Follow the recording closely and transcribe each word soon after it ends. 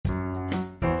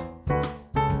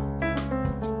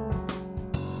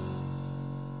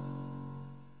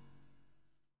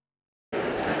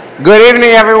Good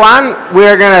evening, everyone.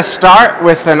 We're going to start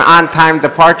with an on-time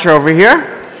departure over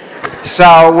here. So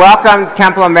welcome,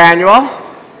 Temple Emmanuel.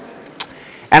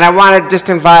 And I want to just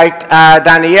invite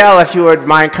Danielle, if you would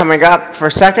mind coming up for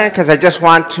a second, because I just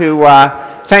want to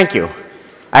thank you.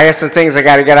 I have some things I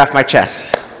got to get off my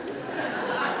chest.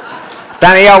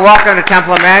 Danielle, welcome to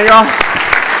Temple Emmanuel.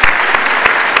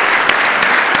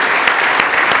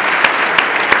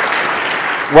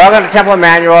 Welcome to Temple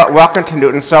Emmanuel. Welcome to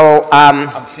Newton. So I'm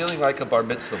feeling like a bar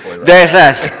mitzvah boy right there's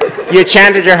this. You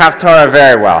chanted your Haftorah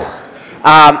very well.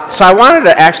 So I wanted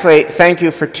to actually thank you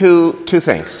for two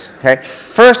things. Okay.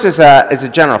 First is a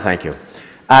general thank you.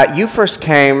 You first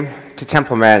came to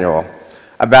Temple Emmanuel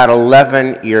about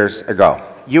 11 years ago.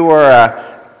 You were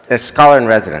a scholar in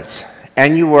residence,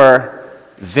 and you were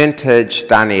vintage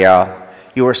Danielle.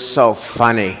 You were so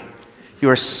funny. You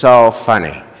were so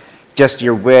funny. Just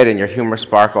your wit and your humor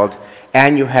sparkled,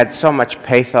 and you had so much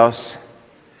pathos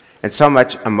and so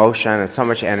much emotion and so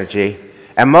much energy,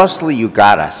 and mostly you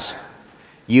got us.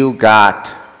 You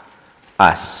got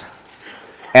us.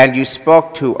 And you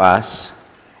spoke to us,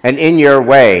 and in your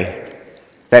way,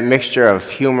 that mixture of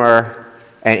humor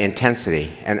and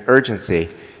intensity and urgency,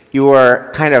 you were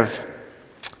kind of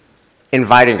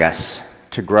inviting us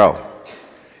to grow.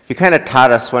 You kind of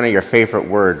taught us one of your favorite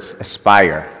words,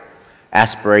 aspire.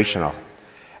 Aspirational.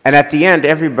 And at the end,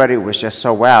 everybody was just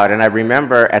so wowed. And I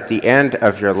remember at the end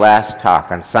of your last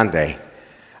talk on Sunday,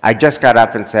 I just got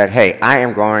up and said, hey, I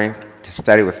am going to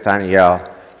study with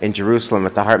Danielle in Jerusalem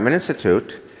at the Hartman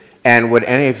Institute, and would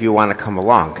any of you want to come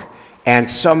along? And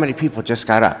so many people just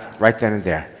got up right then and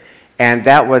there. And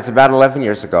that was about 11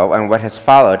 years ago, and what has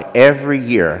followed every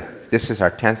year, this is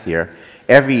our 10th year,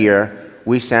 every year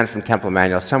we send from Temple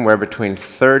Emmanuel somewhere between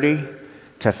 30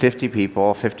 to 50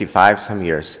 people, 55 some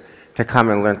years, to come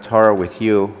and learn Torah with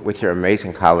you, with your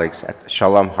amazing colleagues at the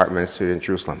Shalom Hartman Institute in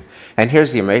Jerusalem. And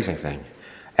here's the amazing thing.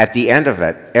 At the end of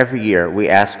it, every year, we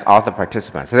ask all the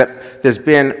participants. There's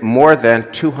been more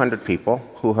than 200 people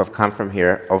who have come from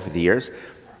here over the years,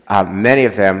 many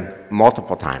of them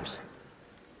multiple times.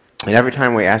 And every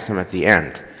time we ask them at the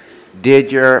end,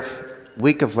 did your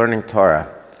week of learning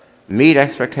Torah meet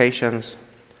expectations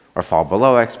or fall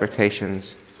below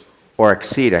expectations or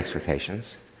exceed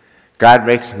expectations? God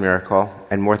makes a miracle,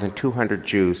 and more than 200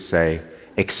 Jews say,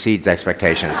 exceeds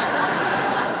expectations.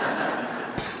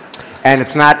 And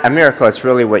it's not a miracle, it's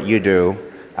really what you do.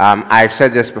 I've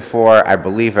said this before, I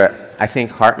believe it. I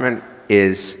think Hartman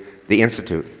is, the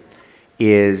Institute,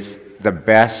 is the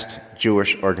best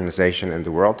Jewish organization in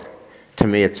the world. To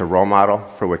me, it's a role model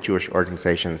for what Jewish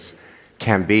organizations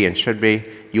can be and should be.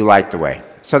 You light the way.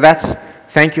 So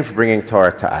thank you for bringing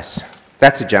Torah to us.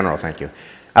 That's a general thank you.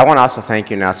 I want to also thank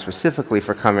you now specifically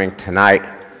for coming tonight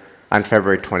on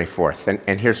February 24th,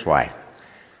 and here's why.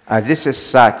 This is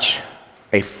such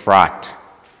a fraught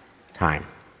time.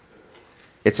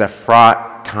 It's a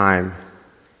fraught time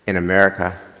in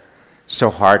America. So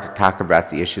hard to talk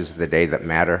about the issues of the day that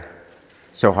matter.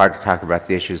 So hard to talk about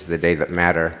the issues of the day that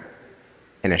matter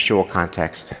in a shul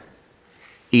context.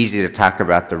 Easy to talk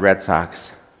about the Red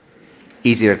Sox.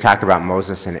 Easy to talk about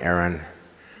Moses and Aaron.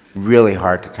 Really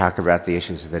hard to talk about the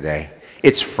issues of the day.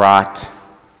 It's fraught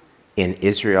in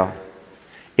Israel.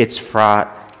 It's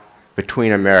fraught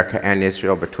between America and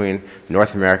Israel, between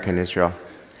North America and Israel.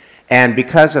 And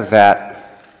because of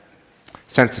that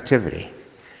sensitivity,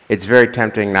 it's very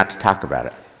tempting not to talk about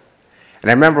it.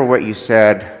 And I remember what you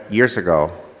said years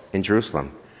ago in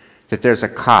Jerusalem, that there's a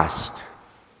cost.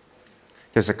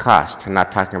 There's a cost to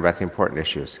not talking about the important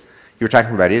issues. You were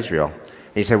talking about Israel,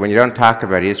 and you said when you don't talk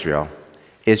about Israel,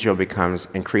 Israel becomes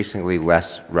increasingly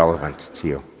less relevant to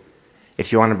you.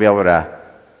 If you want to be able to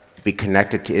be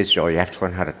connected to Israel, you have to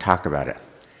learn how to talk about it.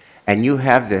 And you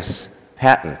have this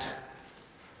patent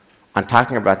on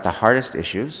talking about the hardest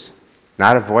issues,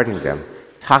 not avoiding them,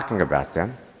 talking about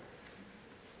them,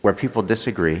 where people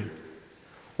disagree,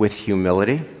 with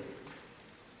humility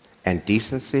and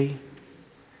decency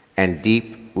and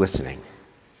deep listening.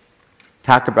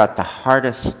 Talk about the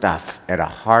hardest stuff at a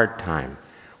hard time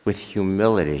with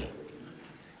humility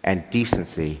and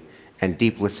decency and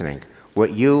deep listening.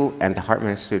 What you and the Hartman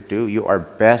Institute do, you are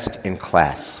best in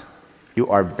class. You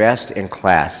are best in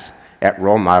class at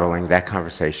role modeling that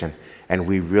conversation, and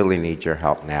we really need your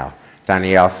help now.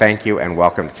 Danielle, thank you, and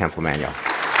welcome to Temple Emmanuel.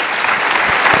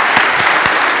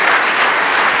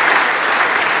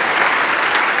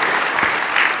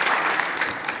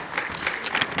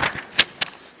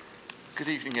 Good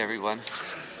evening, everyone.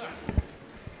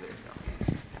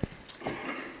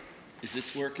 Is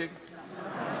this working?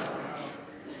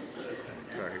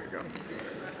 So here you go.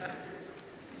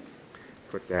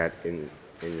 Put that in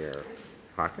your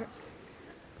pocket.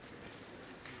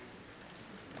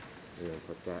 We're going to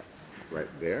put that right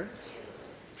there.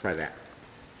 Try that.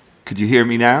 Could you hear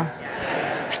me now?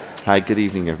 Yes. Hi, good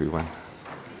evening, everyone.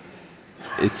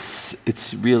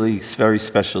 It's really very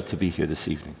special to be here this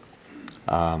evening.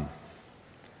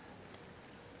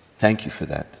 Thank you for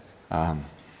that.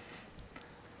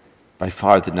 By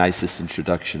far the nicest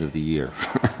introduction of the year,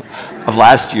 of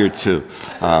last year too.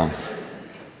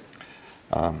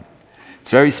 It's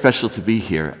very special to be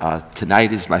here.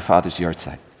 Tonight is my father's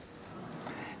yahrzeit.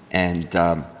 And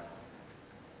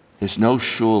there's no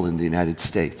shul in the United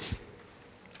States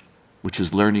which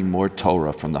is learning more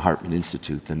Torah from the Hartman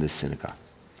Institute than this synagogue.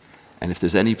 And if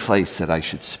there's any place that I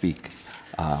should speak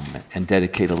and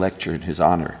dedicate a lecture in his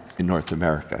honor in North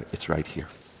America, it's right here.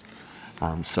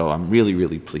 So I'm really,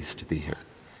 really pleased to be here.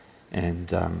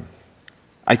 And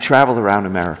I travel around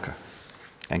America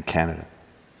and Canada.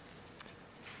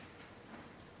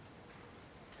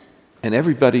 And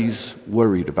everybody's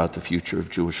worried about the future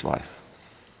of Jewish life.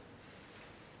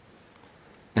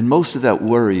 And most of that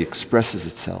worry expresses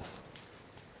itself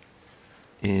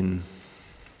in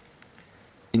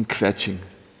kvetching,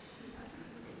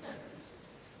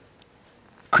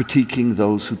 critiquing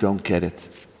those who don't get it,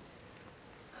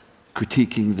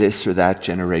 critiquing this or that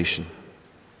generation,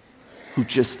 who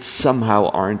just somehow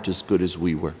aren't as good as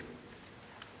we were.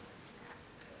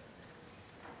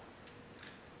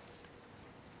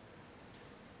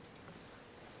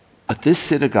 But this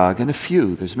synagogue, and a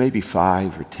few, there's maybe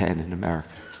 5 or 10 in America,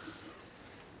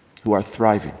 who are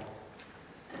thriving.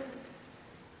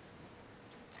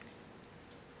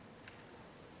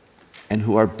 And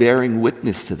who are bearing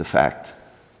witness to the fact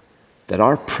that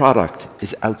our product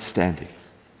is outstanding.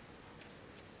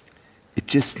 It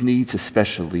just needs a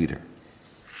special leader.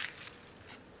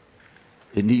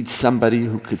 It needs somebody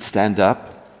who could stand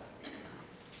up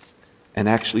and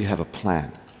actually have a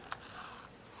plan.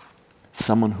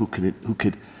 Someone who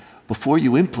could, before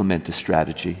you implement a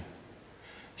strategy,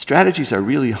 strategies are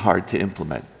really hard to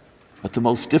implement. But the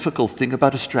most difficult thing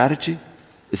about a strategy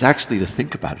is actually to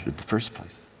think about it in the first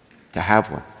place, to have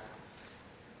one.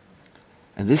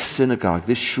 And this synagogue,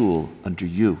 this shul under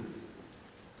you,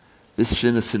 this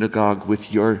synagogue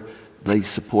with your lay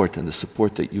support and the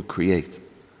support that you create,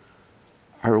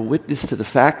 are a witness to the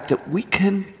fact that we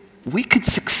can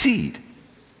succeed.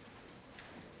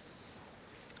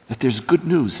 That there's good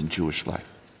news in Jewish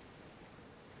life.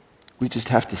 We just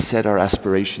have to set our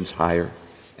aspirations higher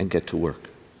and get to work.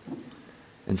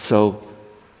 And so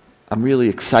I'm really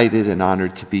excited and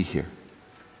honored to be here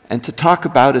and to talk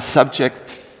about a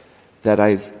subject that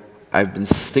I've been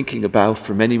thinking about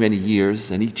for many, many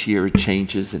years, and each year it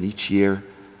changes, and each year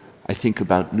I think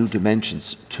about new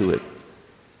dimensions to it.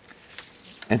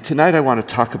 And tonight I want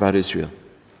to talk about Israel.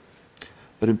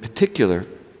 But in particular,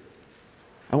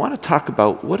 I want to talk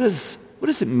about what does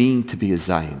it mean to be a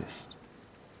Zionist?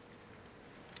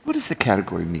 What does the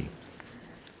category mean?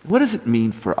 What does it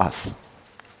mean for us?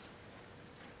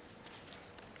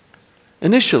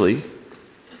 Initially,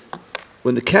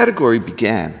 when the category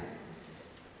began,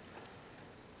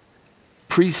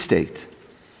 pre-state,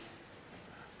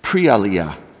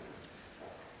 pre-Aliyah,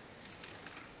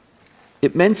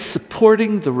 it meant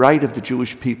supporting the right of the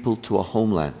Jewish people to a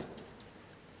homeland,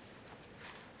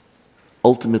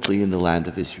 ultimately in the land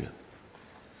of Israel.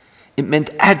 It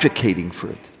meant advocating for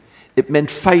it. It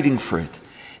meant fighting for it.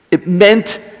 It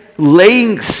meant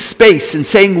laying space and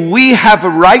saying we have a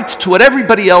right to what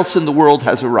everybody else in the world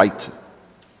has a right to.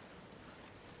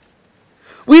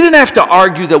 We didn't have to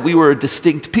argue that we were a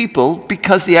distinct people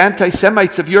because the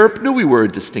anti-Semites of Europe knew we were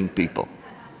a distinct people.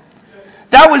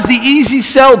 That was the easy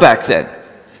sell back then.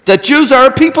 That Jews are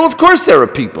a people, of course they're a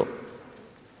people.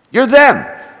 You're them.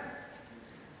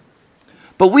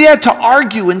 But we had to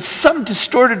argue in some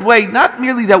distorted way, not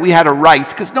merely that we had a right,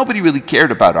 because nobody really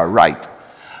cared about our right,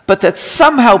 but that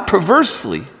somehow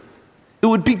perversely it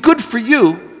would be good for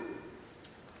you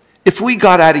if we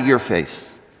got out of your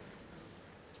face.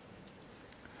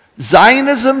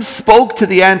 Zionism spoke to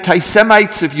the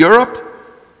anti-Semites of Europe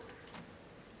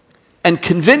and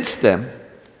convinced them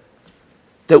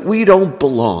that we don't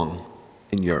belong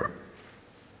in Europe.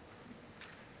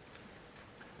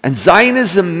 And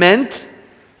Zionism meant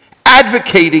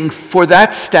advocating for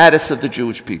that status of the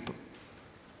Jewish people,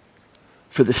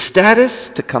 for the status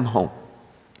to come home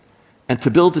and to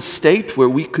build a state where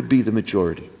we could be the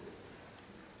majority.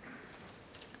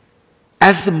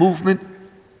 As the movement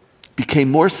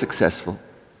became more successful,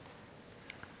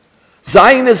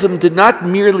 Zionism did not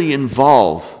merely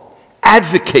involve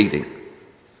advocating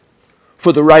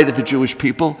for the right of the Jewish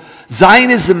people.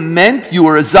 Zionism meant you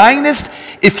were a Zionist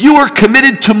if you were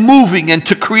committed to moving and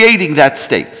to creating that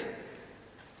state.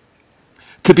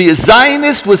 To be a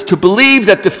Zionist was to believe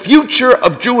that the future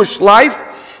of Jewish life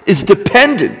is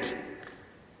dependent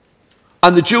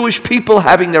on the Jewish people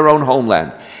having their own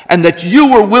homeland, and that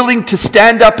you were willing to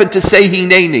stand up and to say,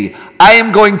 Hineni, I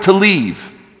am going to leave.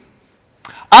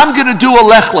 I'm going to do a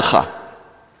Lech Lecha.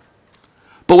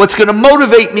 But what's going to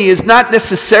motivate me is not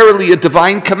necessarily a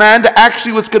divine command.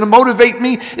 Actually, what's going to motivate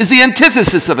me is the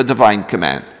antithesis of a divine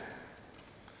command.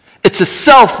 It's a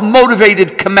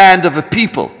self-motivated command of a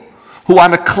people who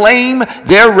want to claim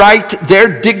their right,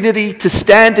 their dignity to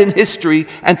stand in history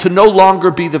and to no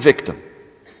longer be the victim.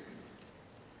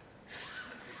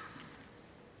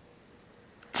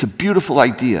 It's a beautiful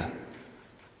idea.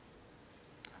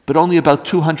 But only about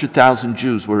 200,000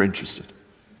 Jews were interested.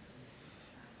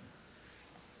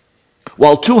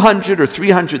 While 200 or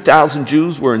 300,000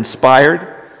 Jews were inspired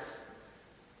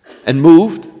and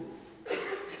moved,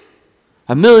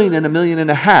 1 million and 1.5 million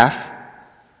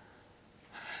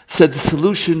said the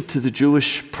solution to the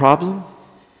Jewish problem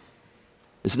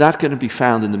is not going to be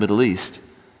found in the Middle East.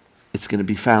 It's going to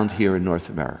be found here in North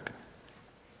America.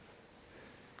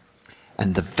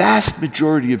 And the vast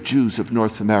majority of Jews of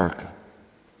North America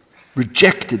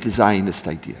rejected the Zionist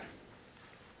idea.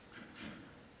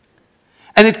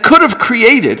 And it could have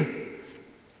created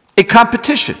a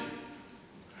competition.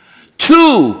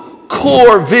 Two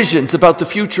core visions about the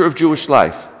future of Jewish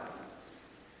life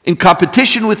in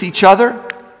competition with each other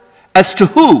as to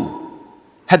who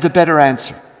had the better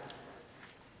answer.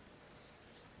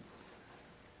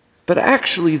 But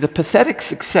actually, the pathetic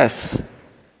success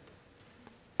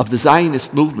of the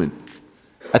Zionist movement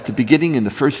at the beginning in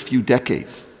the first few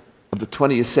decades of the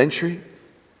 20th century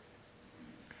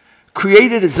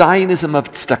created a Zionism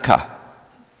of tzedakah.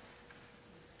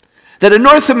 That in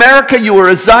North America you were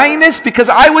a Zionist because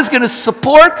I was going to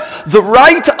support the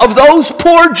right of those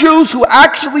poor Jews who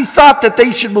actually thought that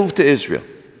they should move to Israel.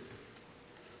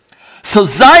 So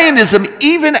Zionism,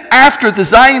 even after the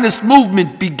Zionist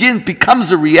movement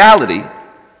becomes a reality,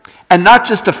 and not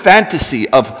just a fantasy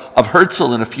of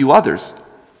Herzl and a few others,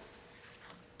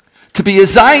 to be a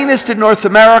Zionist in North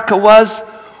America was,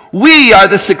 we are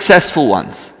the successful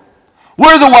ones.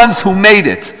 We're the ones who made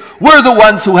it. We're the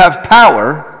ones who have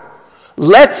power.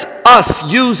 Let's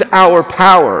us use our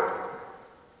power,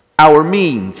 our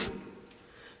means,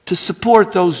 to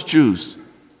support those Jews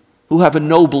who have a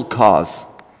noble cause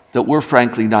that we're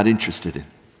frankly not interested in.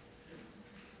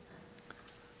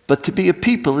 But to be a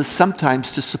people is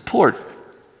sometimes to support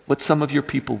what some of your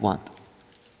people want.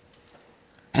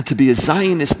 And to be a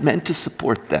Zionist meant to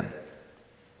support them.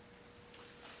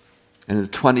 And in the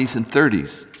 20s and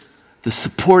 30s, the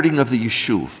supporting of the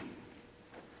Yishuv,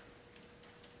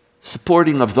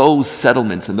 supporting of those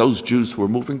settlements and those Jews who are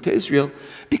moving to Israel,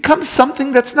 becomes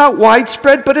something that's not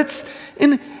widespread, but it's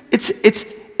an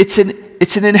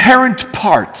inherent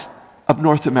part of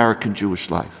North American Jewish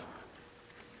life.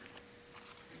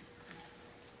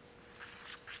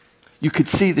 You could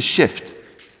see the shift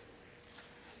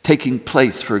taking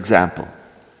place, for example,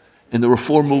 in the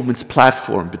Reform Movement's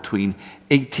platform between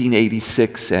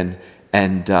 1886 and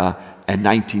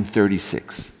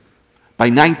 1936. By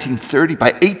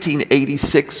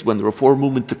 1886, when the Reform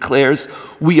Movement declares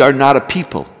we are not a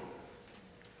people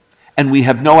and we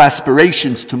have no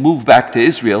aspirations to move back to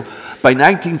Israel, by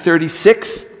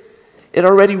 1936, it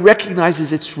already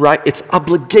recognizes its right, its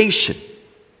obligation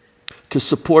to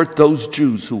support those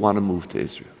Jews who want to move to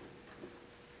Israel.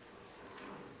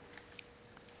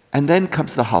 And then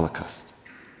comes the Holocaust.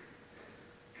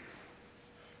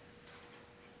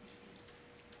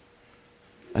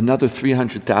 Another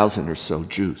 300,000 or so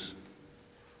Jews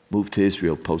moved to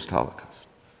Israel post-Holocaust.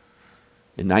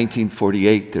 In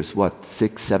 1948, there's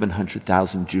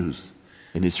 700,000 Jews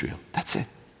in Israel. That's it.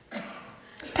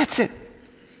 That's it.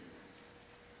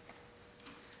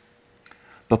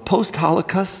 But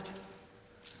post-Holocaust,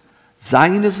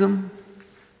 Zionism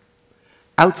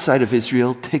outside of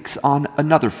Israel takes on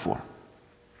another form.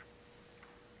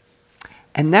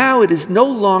 And now it is no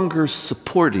longer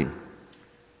supporting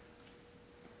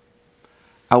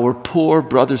our poor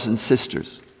brothers and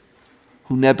sisters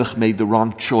who Nebuch made the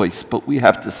wrong choice, but we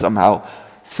have to somehow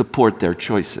support their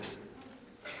choices.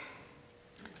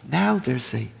 Now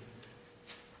there's a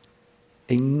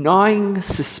gnawing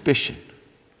suspicion.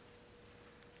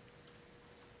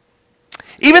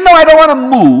 Even though I don't want to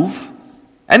move,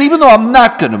 and even though I'm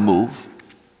not going to move,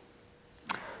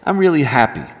 I'm really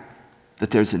happy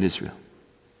that there's an Israel.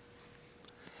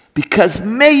 Because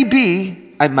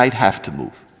maybe I might have to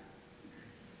move.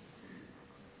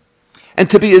 And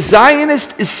to be a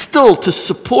Zionist is still to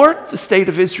support the state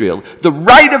of Israel, the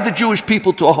right of the Jewish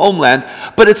people to a homeland,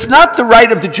 but it's not the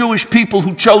right of the Jewish people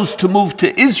who chose to move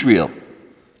to Israel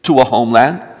to a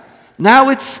homeland. Now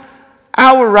it's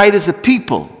our right as a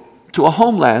people to a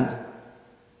homeland,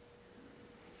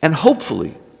 and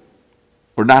hopefully,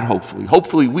 or not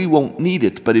hopefully we won't need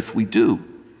it, but if we do,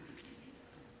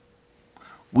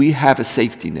 we have a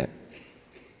safety net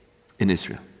in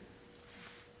Israel.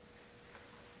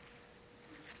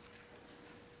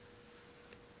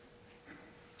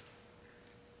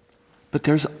 But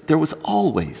there was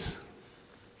always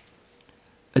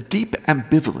a deep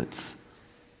ambivalence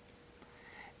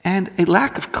and a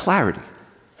lack of clarity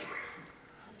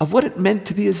of what it meant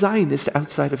to be a Zionist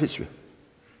outside of Israel.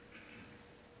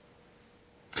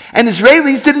 And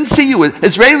Israelis didn't see you.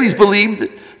 Israelis believed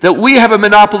that we have a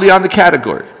monopoly on the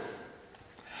category.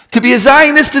 To be a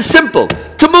Zionist is simple: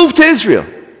 to move to Israel,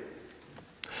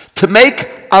 to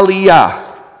make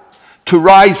aliyah, to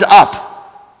rise up,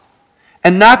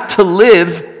 and not to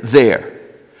live there.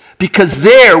 Because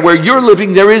there, where you're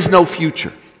living, there is no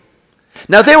future.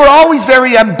 Now, they were always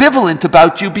very ambivalent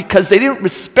about you because they didn't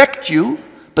respect you,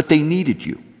 but they needed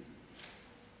you.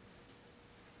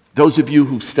 Those of you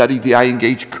who studied the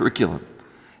iEngage curriculum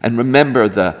and remember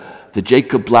the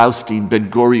Jacob Blaustein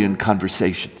Ben Gurion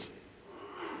conversations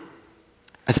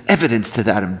as evidence to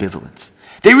that ambivalence.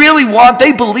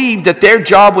 They believed that their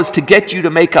job was to get you to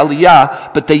make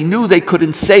aliyah, but they knew they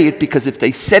couldn't say it because if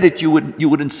they said it, you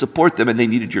wouldn't support them, and they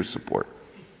needed your support.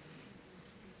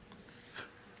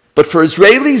 But for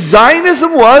Israelis,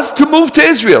 Zionism was to move to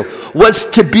Israel, was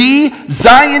to be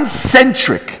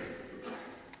Zion-centric.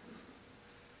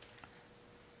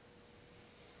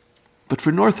 But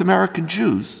for North American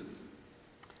Jews,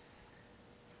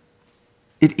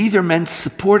 it either meant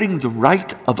supporting the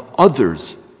right of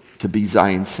others to be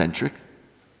Zion-centric,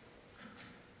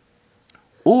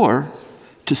 or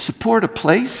to support a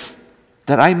place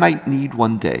that I might need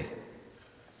one day.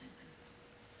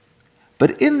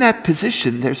 But in that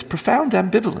position, there's profound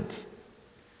ambivalence.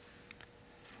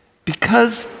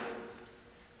 Because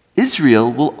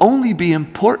Israel will only be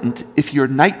important if your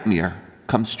nightmare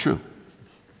comes true.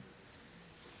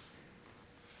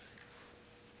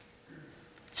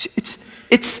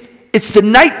 It's the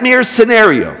nightmare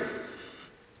scenario.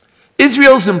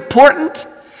 Israel's important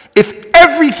if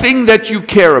everything that you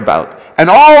care about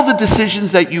and all the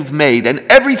decisions that you've made and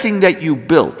everything that you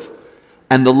built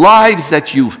and the lives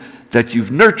that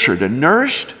you've nurtured and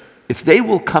nourished, if they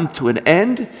will come to an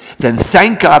end, then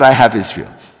thank God I have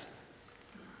Israel.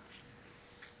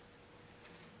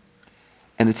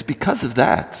 And it's because of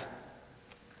that,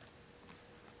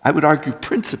 I would argue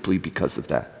principally because of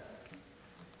that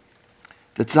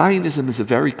Zionism is a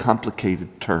very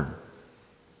complicated term.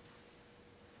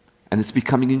 And it's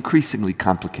becoming increasingly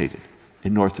complicated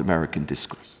in North American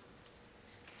discourse.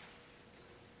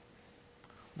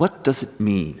 What does it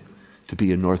mean to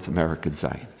be a North American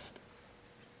Zionist?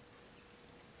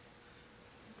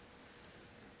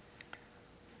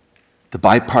 The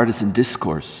bipartisan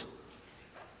discourse,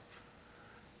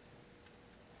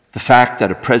 the fact that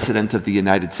a president of the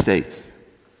United States,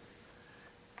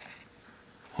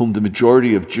 whom the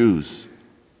majority of Jews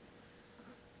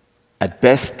at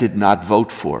best did not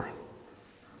vote for,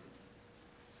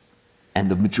 and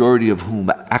the majority of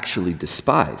whom actually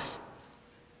despise,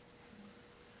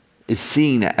 is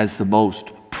seen as the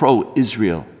most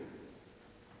pro-Israel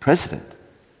president,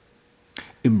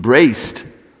 embraced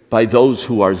by those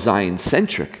who are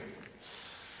Zion-centric,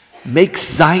 makes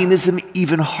Zionism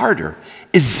even harder.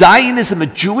 Is Zionism a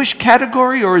Jewish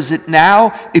category, or is it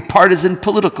now a partisan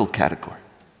political category?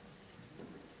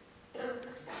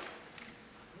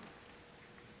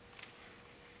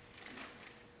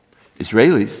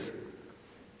 Israelis,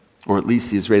 or at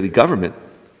least the Israeli government,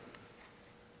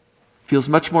 feels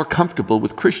much more comfortable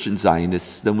with Christian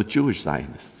Zionists than with Jewish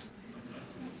Zionists.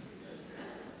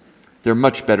 They're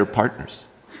much better partners.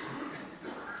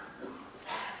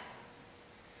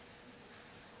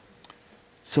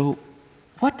 So,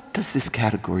 what does this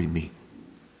category mean?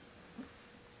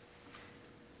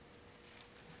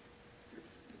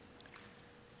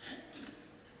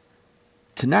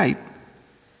 Tonight,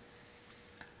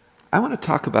 I want to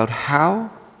talk about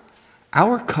how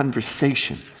our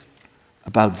conversation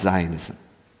about Zionism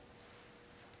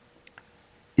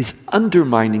is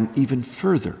undermining even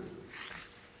further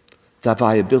the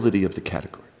viability of the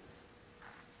category.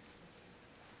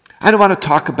 I don't want to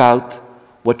talk about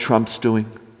what Trump's doing.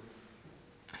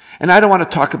 And I don't want to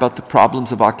talk about the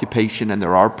problems of occupation, and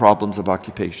there are problems of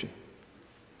occupation.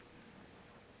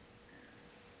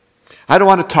 I don't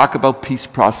want to talk about peace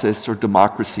process or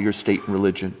democracy or state and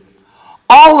religion.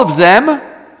 all of them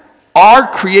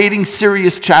are creating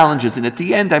serious challenges. And at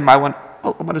the end, I want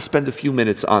to spend a few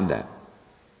minutes on that.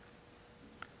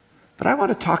 But I want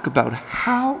to talk about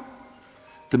how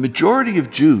the majority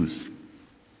of Jews,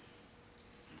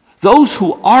 those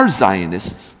who are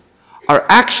Zionists, are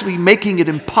actually making it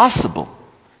impossible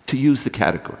to use the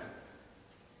category.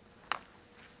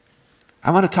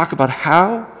 I want to talk about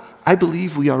how I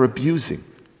believe we are abusing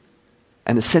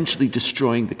and essentially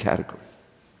destroying the category.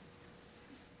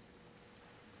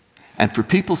 And for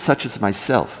people such as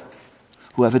myself,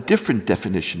 who have a different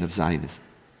definition of Zionism,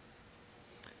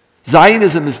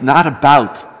 Zionism is not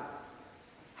about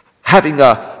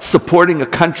supporting a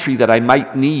country that I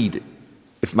might need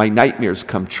if my nightmares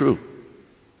come true.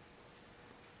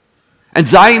 And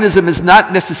Zionism is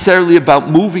not necessarily about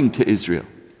moving to Israel,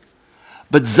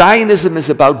 but Zionism is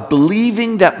about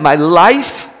believing that my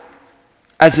life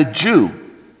as a Jew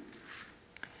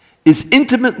is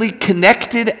intimately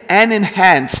connected and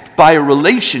enhanced by a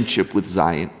relationship with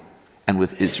Zion and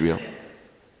with Israel.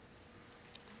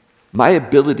 My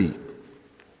ability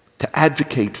to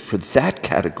advocate for that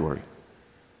category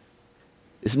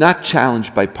is not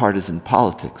challenged by partisan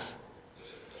politics,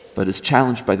 but is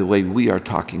challenged by the way we are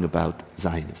talking about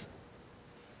Zionism.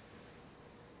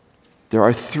 There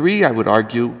are three, I would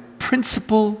argue,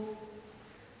 principal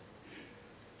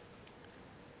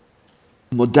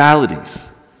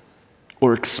modalities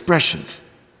or expressions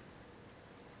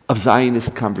of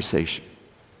Zionist conversation.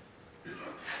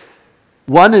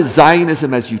 One is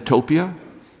Zionism as utopia.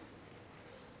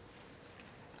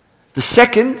 The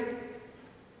second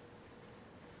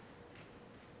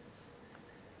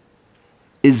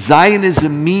is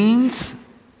Zionism means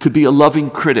to be a loving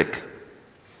critic.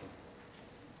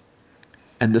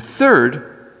 And the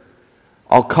third,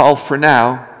 I'll call for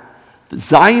now,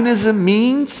 Zionism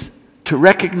means to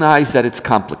recognize that it's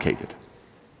complicated.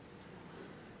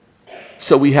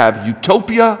 So we have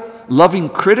utopia, loving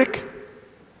critic,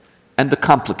 and the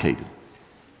complicated.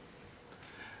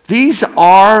 These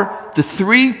are the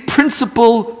three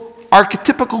principal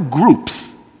archetypical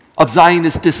groups of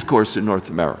Zionist discourse in North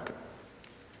America.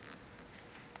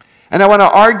 And I want to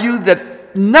argue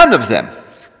that none of them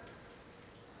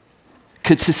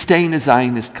could sustain a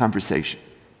Zionist conversation.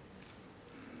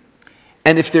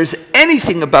 And if there's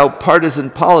anything about partisan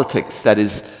politics that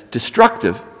is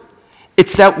destructive,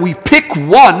 it's that we pick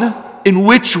one in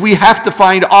which we have to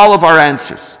find all of our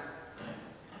answers.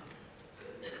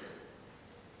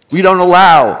 We don't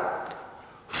allow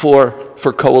for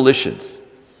coalitions.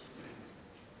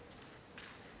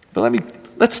 But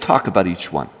let's talk about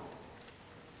each one.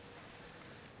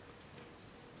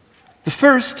 The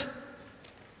first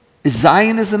is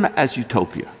Zionism as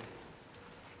utopia.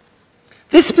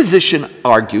 This position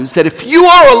argues that if you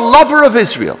are a lover of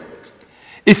Israel,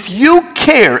 if you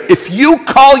care, if you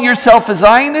call yourself a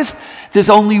Zionist, there's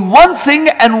only one thing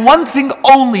and one thing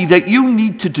only that you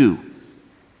need to do.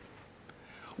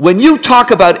 When you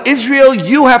talk about Israel,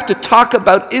 you have to talk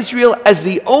about Israel as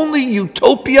the only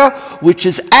utopia which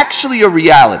is actually a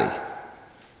reality.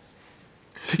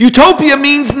 Utopia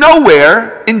means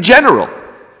nowhere in general,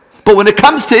 but when it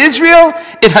comes to Israel,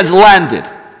 it has landed.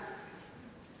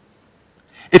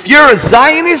 If you're a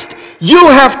Zionist, you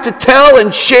have to tell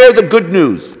and share the good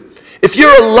news. If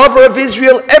you're a lover of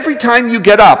Israel, every time you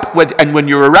get up, and when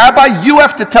you're a rabbi, you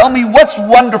have to tell me what's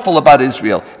wonderful about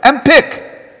Israel, and pick.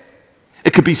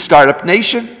 It could be Startup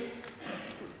Nation,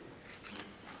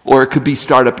 or it could be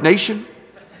Startup Nation.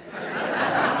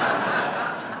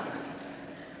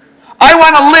 I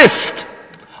want a list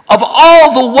of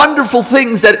all the wonderful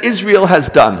things that Israel has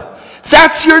done.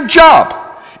 That's your job.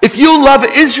 If you love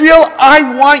Israel,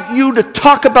 I want you to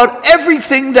talk about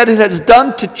everything that it has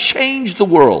done to change the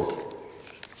world.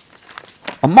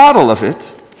 A model of it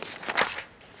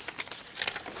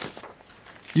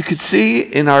you could see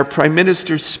in our Prime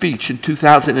Minister's speech in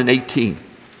 2018.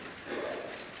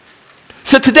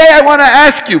 So today I want to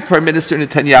ask you, Prime Minister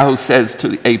Netanyahu says to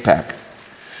the AIPAC,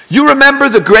 you remember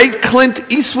the great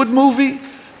Clint Eastwood movie,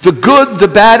 The Good, the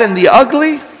Bad, and the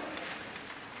Ugly?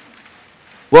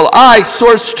 Well,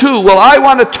 Source 2, I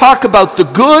want to talk about the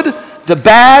good, the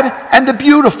bad, and the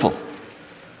beautiful.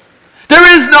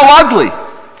 There is no ugly.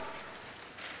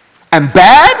 And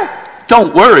bad?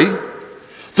 Don't worry.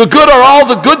 The good are all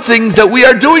the good things that we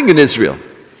are doing in Israel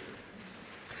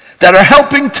that are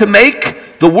helping to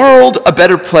make the world a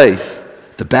better place.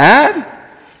 The bad?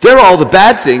 They're all the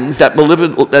bad things that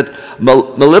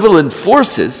malevolent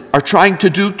forces are trying to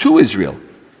do to Israel.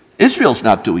 Israel's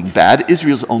not doing bad,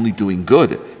 Israel's only doing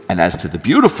good. And as to the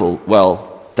beautiful,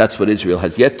 well, that's what Israel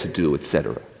has yet to do,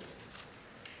 etc.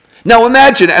 Now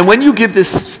imagine, and when you give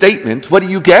this statement, what do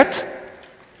you get?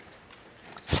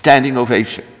 standing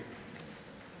ovation.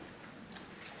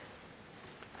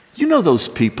 You know those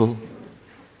people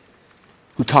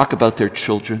who talk about their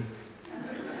children?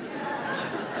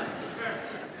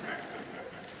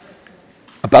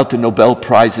 About the Nobel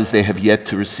Prizes they have yet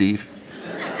to receive?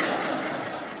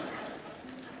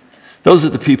 Those are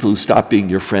the people who stop being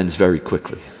your friends very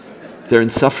quickly. They're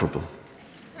insufferable.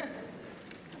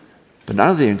 But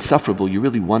now that they're insufferable, you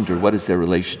really wonder what is their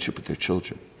relationship with their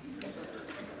children.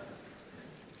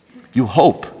 You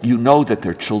hope, you know that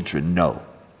their children know.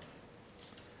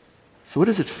 So what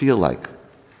does it feel like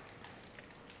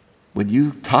when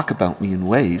you talk about me in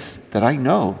ways that I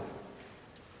know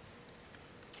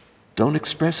don't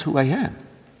express who I am?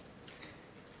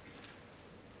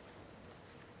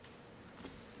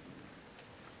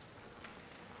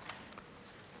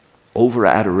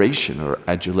 Over-adoration or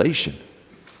adulation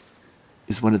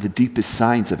is one of the deepest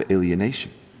signs of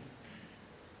alienation.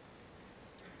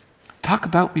 Talk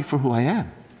about me for who I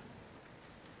am.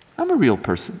 I'm a real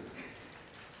person.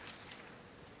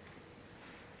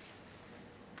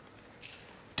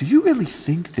 Do you really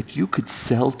think that you could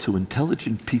sell to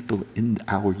intelligent people in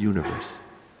our universe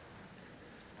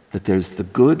that there's the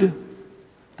good,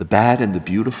 the bad, and the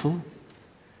beautiful,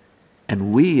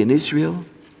 and we in Israel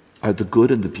are the good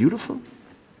and the beautiful?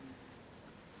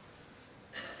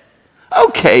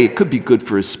 Okay, it could be good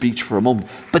for a speech for a moment,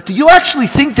 but do you actually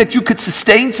think that you could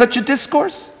sustain such a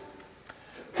discourse?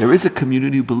 There is a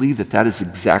community who believe that that is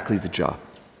exactly the job.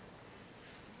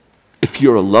 If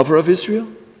you're a lover of Israel,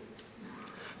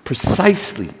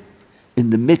 precisely in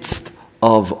the midst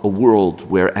of a world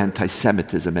where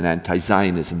anti-Semitism and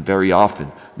anti-Zionism very often,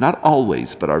 not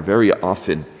always, but are very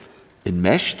often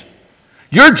enmeshed,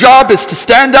 your job is to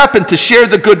stand up and to share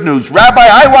the good news. Rabbi,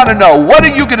 I want to know, what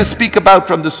are you going to speak about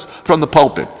from the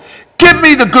pulpit? Give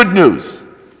me the good news.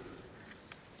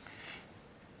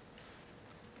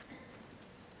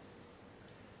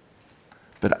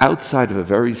 But outside of a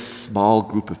very small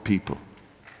group of people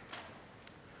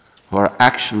who are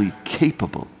actually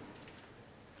capable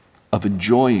of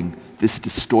enjoying this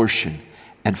distortion,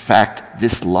 in fact,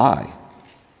 this lie,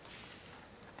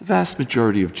 the vast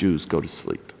majority of Jews go to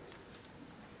sleep.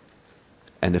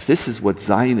 And if this is what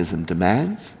Zionism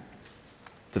demands,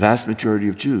 the vast majority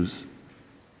of Jews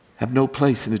have no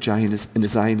place in a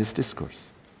Zionist discourse.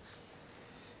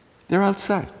 They're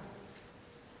outside.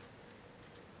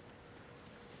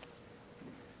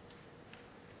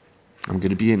 I'm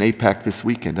going to be in AIPAC this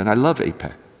weekend, and I love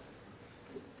AIPAC.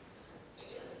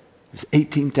 There's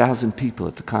 18,000 people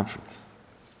at the conference.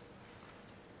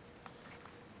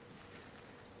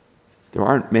 There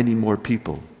aren't many more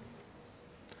people,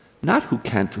 not who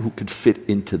could fit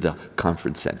into the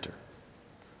conference center,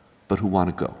 but who want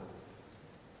to go.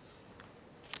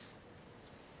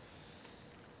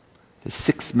 There's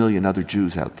 6 million other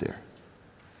Jews out there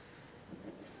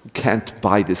who can't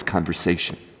buy this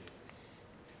conversation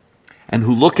and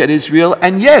who look at Israel,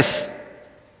 and yes,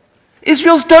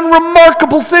 Israel's done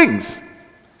remarkable things.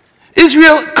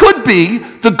 Israel could be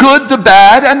the good, the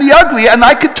bad, and the ugly, and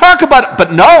I could talk about it,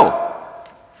 but no.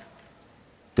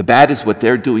 The bad is what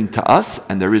they're doing to us,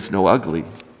 and there is no ugly,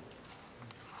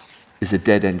 is a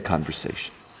dead-end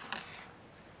conversation.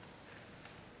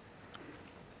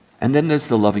 And then there's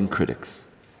the loving critics,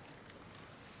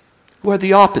 who are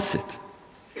the opposite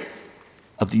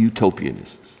of the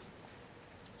utopianists.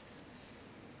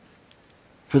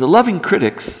 For the loving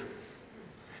critics,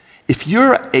 if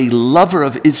you're a lover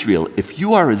of Israel, if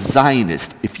you are a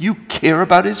Zionist, if you care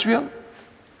about Israel,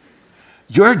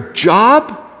 your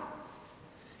job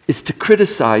is to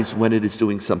criticize when it is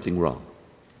doing something wrong.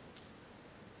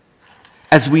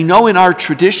 As we know in our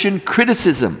tradition,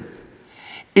 criticism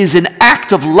is an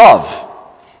act of love.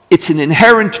 It's an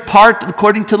inherent part,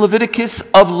 according to Leviticus,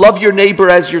 of love your neighbor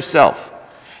as yourself.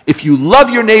 If you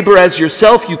love your neighbor as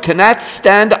yourself, you cannot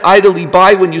stand idly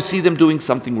by when you see them doing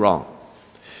something wrong.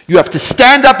 You have to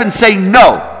stand up and say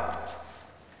no.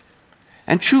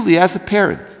 And truly, as a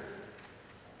parent,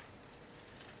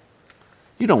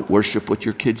 you don't worship what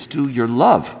your kids do. Your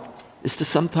love is to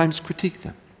sometimes critique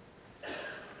them,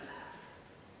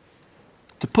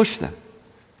 to push them,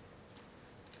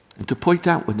 and to point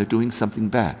out when they're doing something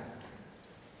bad.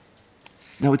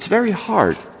 Now, it's very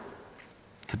hard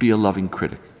to be a loving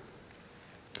critic.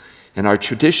 And our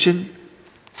tradition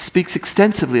speaks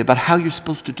extensively about how you're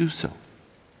supposed to do so,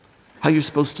 how you're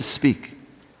supposed to speak.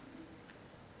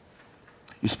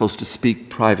 You're supposed to speak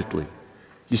privately.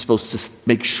 You're supposed to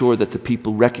make sure that the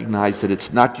people recognize that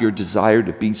it's not your desire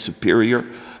to be superior,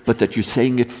 but that you're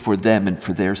saying it for them and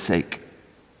for their sake.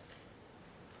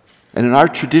 And in our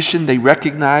tradition, they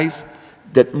recognize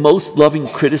that most loving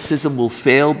criticism will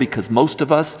fail because most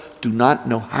of us do not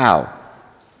know how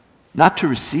not to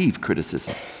receive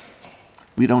criticism.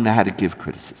 We don't know how to give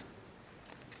criticism.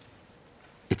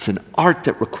 It's an art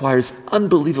that requires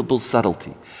unbelievable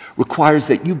subtlety, requires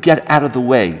that you get out of the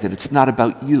way, that it's not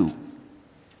about you.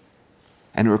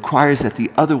 And it requires that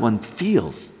the other one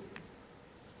feels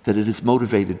that it is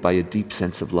motivated by a deep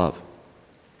sense of love.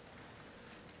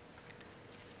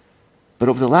 But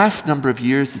over the last number of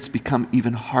years, it's become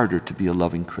even harder to be a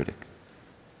loving critic.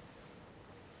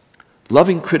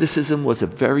 Loving criticism was a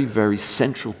very, very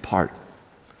central part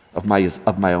of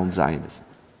my own Zionism.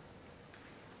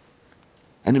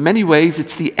 And in many ways,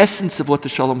 it's the essence of what the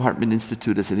Shalom Hartman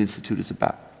Institute as an institute is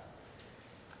about.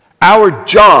 Our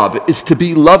job is to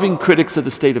be loving critics of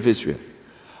the state of Israel.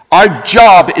 Our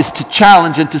job is to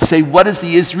challenge and to say, what is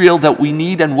the Israel that we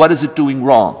need and what is it doing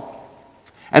wrong?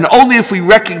 And only if we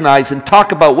recognize and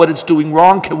talk about what it's doing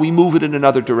wrong can we move it in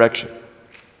another direction.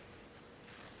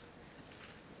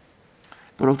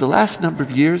 But over the last number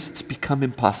of years, it's become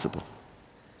impossible.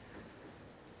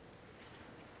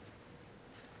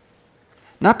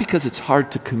 Not because it's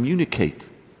hard to communicate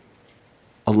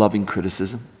a loving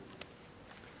criticism,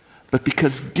 but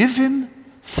because given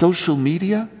social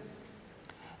media,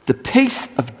 the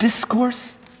pace of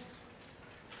discourse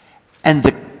and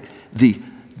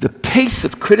the pace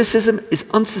of criticism is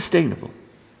unsustainable.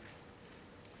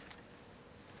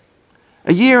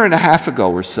 A year and a half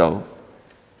ago or so,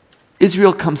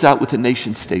 Israel comes out with a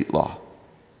nation-state law.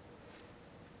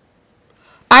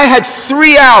 I had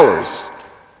 3 hours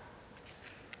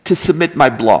to submit my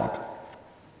blog.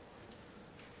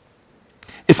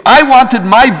 If I wanted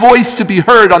my voice to be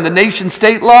heard on the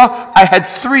nation-state law, I had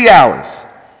 3 hours.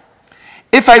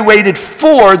 If I waited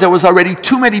 4, there was already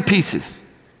too many pieces.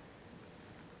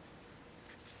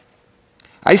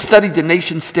 I studied the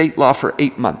nation-state law for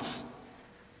 8 months.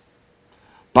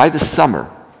 By the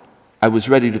summer, I was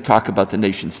ready to talk about the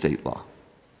nation-state law.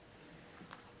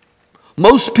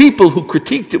 Most people who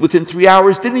critiqued it within 3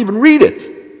 hours didn't even read it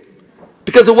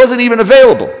because it wasn't even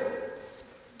available.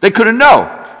 They couldn't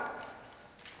know.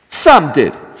 Some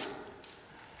did.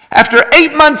 After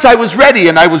 8 months, I was ready,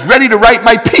 and I was ready to write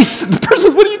my piece. And the person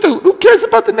says, what do you do? Who cares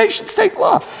about the nation-state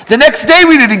law? The next day,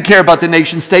 we didn't care about the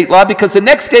nation-state law because the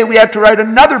next day, we had to write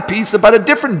another piece about a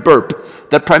different burp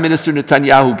that Prime Minister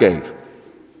Netanyahu gave.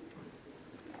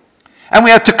 And we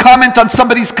had to comment on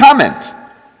somebody's comment.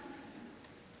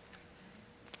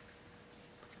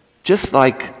 Just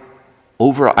like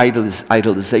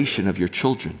over-idolization of your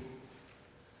children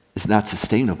is not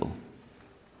sustainable.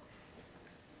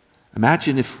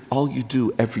 Imagine if all you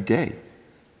do every day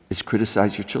is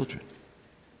criticize your children.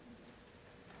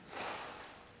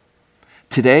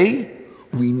 Today,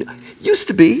 used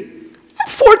to be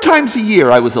 4 times a year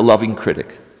I was a loving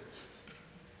critic.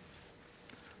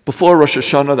 Before Rosh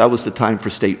Hashanah, that was the time for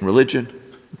state and religion.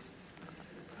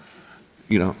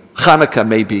 Hanukkah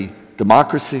may be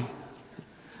democracy.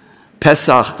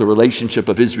 Pesach, the relationship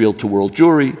of Israel to world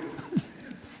Jewry.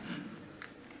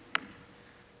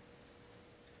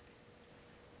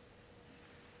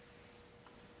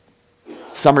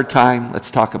 Summertime, let's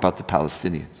talk about the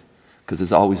Palestinians, because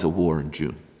there's always a war in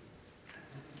June.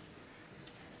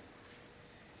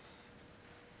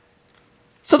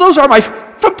 So those are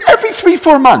from every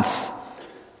 3-4 months.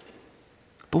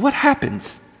 But what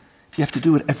happens if you have to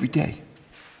do it every day?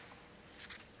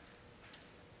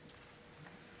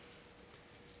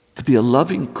 To be a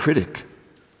loving critic,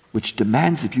 which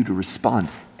demands of you to respond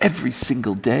every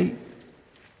single day,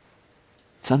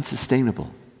 it's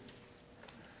unsustainable.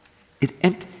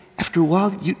 After a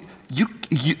while, you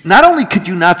not only could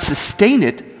you not sustain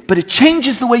it, but it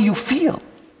changes the way you feel.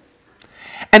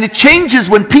 And it changes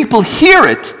when people hear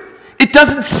it. It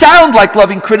doesn't sound like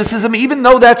loving criticism, even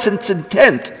though that's its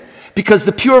intent, because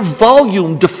the pure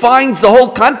volume defines the whole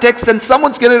context, and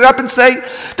someone's going to get up and say,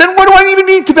 then what do I even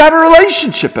need to have a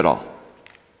relationship at all?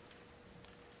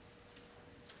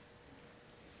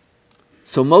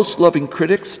 So most loving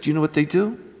critics, do you know what they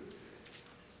do?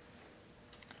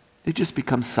 They just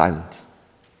become silent.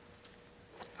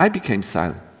 I became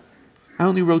silent. I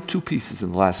only wrote 2 pieces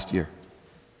in the last year.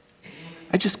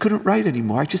 I just couldn't write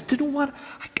anymore. I just didn't want.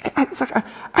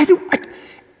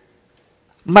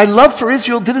 My love for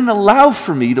Israel didn't allow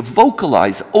for me to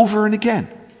vocalize over and again.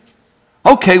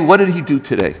 Okay, what did he do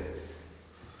today?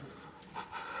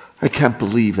 I can't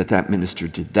believe that minister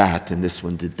did that and this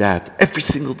one did that every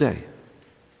single day.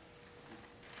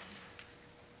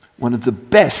 One of the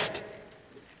best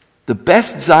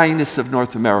Zionists of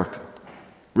North America,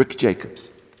 Rick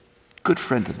Jacobs, good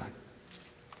friend of mine,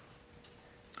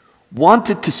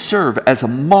 wanted to serve as a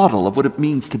model of what it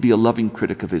means to be a loving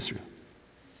critic of Israel.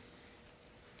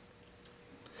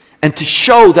 And to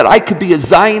show that I could be a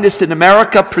Zionist in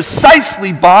America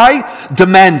precisely by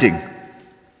demanding.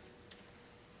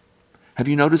 Have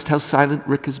you noticed how silent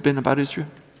Rick has been about Israel?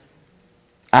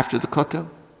 After the Kotel?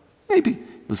 Maybe.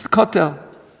 It was the Kotel,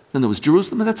 then there was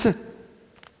Jerusalem, and that's it.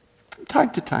 From time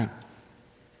to time.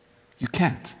 You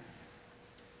can't.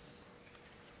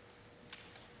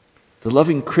 The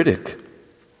loving critic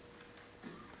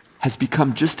has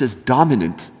become just as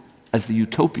dominant as the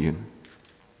utopian.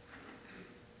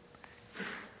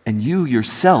 And you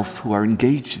yourself, who are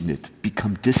engaged in it,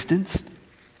 become distanced.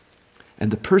 And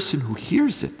the person who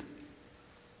hears it,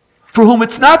 for whom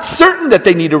it's not certain that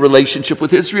they need a relationship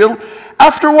with Israel,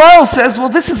 after a while says, well,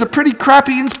 this is a pretty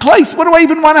crappy place. What do I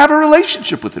even want to have a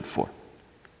relationship with it for?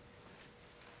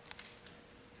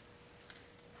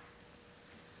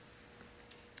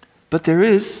 But there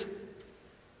is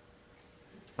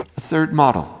a third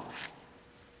model,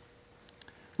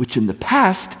 which in the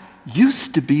past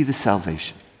used to be the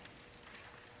salvation.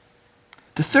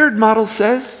 The third model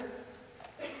says,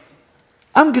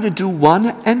 I'm going to do 1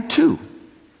 and 2.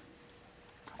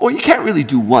 Or you can't really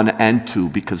do 1 and 2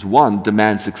 because 1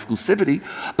 demands exclusivity,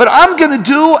 but I'm going to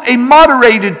do a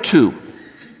moderated 2.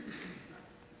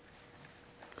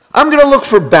 I'm going to look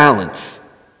for balance.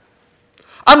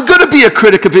 I'm going to be a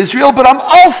critic of Israel, but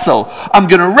I'm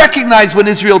going to recognize when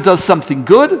Israel does something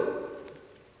good,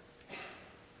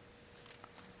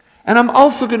 and I'm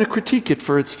also going to critique it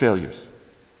for its failures.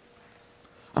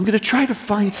 I'm going to try to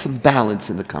find some balance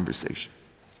in the conversation.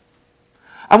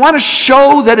 I want to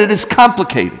show that it is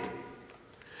complicated.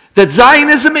 That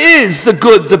Zionism is the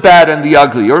good, the bad, and the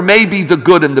ugly, or maybe the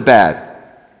good and the bad.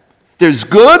 There's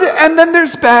good and then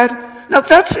there's bad. Now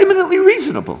that's eminently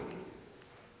reasonable.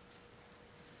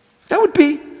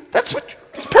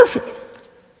 It's perfect.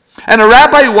 And a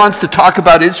rabbi who wants to talk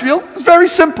about Israel is very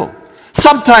simple.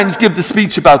 Sometimes give the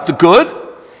speech about the good,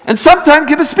 and sometimes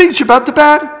give a speech about the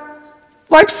bad.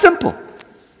 Life's simple.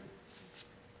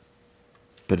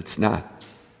 But it's not.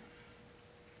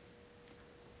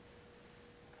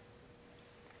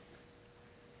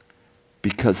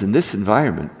 Because in this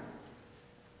environment,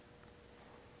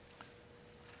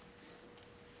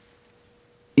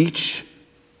 each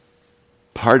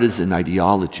partisan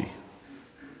ideology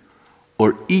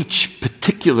or each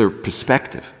particular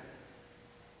perspective,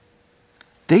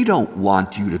 they don't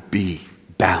want you to be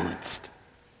balanced.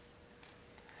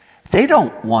 They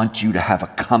don't want you to have a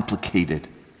complicated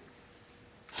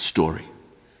story.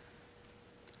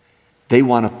 They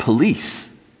want to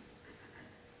police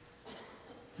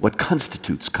what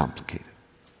constitutes complicated.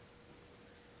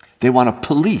 They want to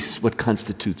police what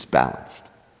constitutes balanced.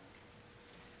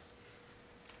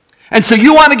 And so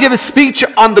you want to give a speech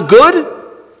on the good?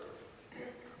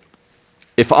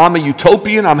 If I'm a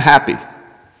utopian, I'm happy.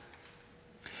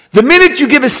 The minute you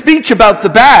give a speech about the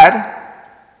bad,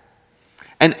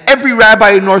 and every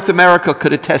rabbi in North America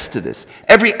could attest to this,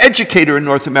 every educator in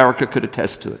North America could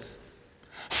attest to this,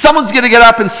 someone's going to get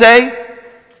up and say,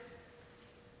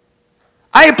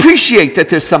 I appreciate that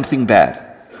there's something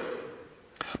bad.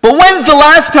 But when's the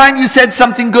last time you said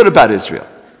something good about Israel?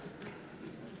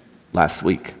 Last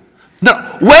week. No,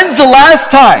 when's the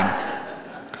last time?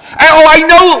 Oh, I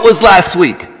know it was last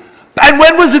week. And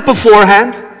when was it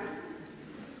beforehand?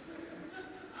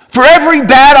 For every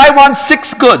bad, I want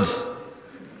 6 goods.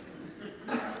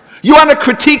 You want to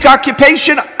critique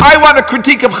occupation? I want a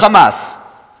critique of Hamas.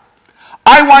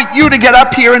 I want you to get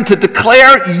up here and to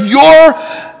declare your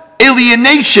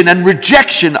alienation and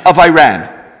rejection of Iran.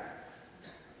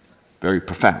 Very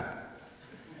profound.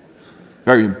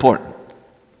 Very important.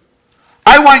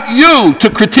 I want you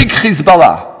to critique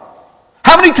Hezbollah.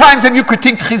 How many times have you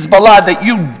critiqued Hezbollah that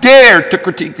you dare to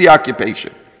critique the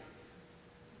occupation?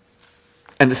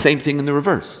 And the same thing in the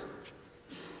reverse.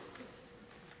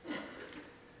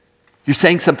 You're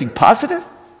saying something positive?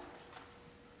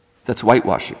 That's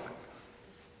whitewashing.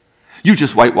 You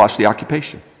just whitewashed the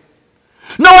occupation.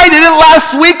 No, I didn't.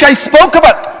 Last week I spoke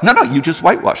about... No, you just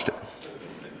whitewashed it.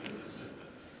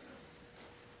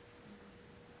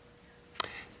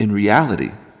 In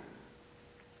reality,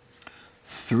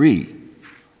 3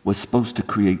 was supposed to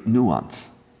create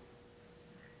nuance,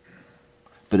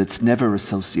 but it's never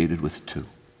associated with 2.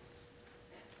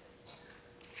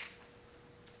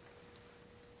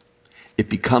 It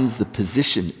becomes the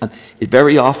position. It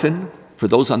very often, for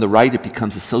those on the right, it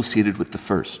becomes associated with the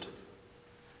first.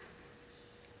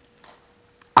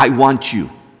 I want you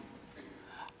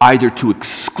either to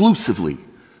exclusively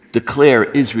declare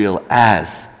Israel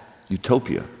as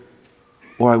utopia,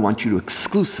 or I want you to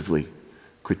exclusively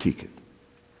critique it.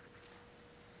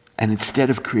 And instead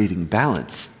of creating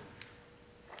balance,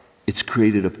 it's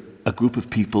created a group of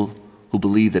people who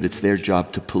believe that it's their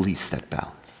job to police that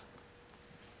balance.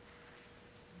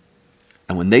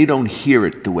 And when they don't hear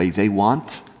it the way they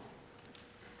want,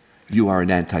 you are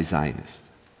an anti-Zionist.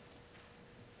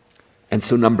 And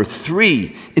so number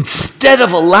 3, instead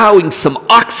of allowing some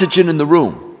oxygen in the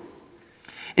room,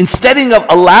 instead of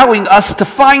allowing us to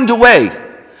find a way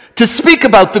to speak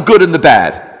about the good and the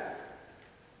bad,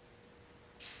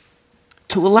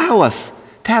 to allow us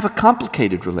to have a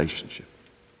complicated relationship,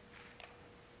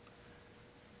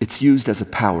 it's used as a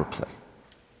power play.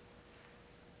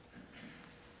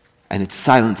 And it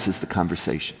silences the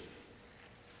conversation.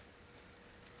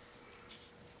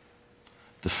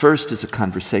 The first is a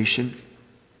conversation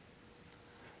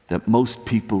that most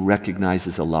people recognize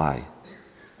as a lie,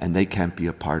 and they can't be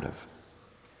a part of.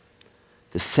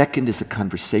 The second is a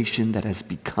conversation that has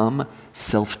become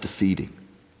self-defeating.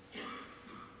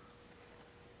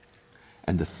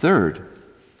 And the third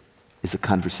is a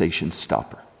conversation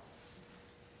stopper.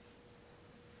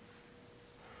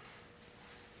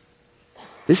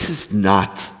 This is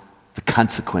not the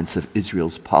consequence of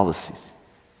Israel's policies.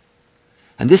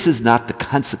 And this is not the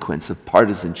consequence of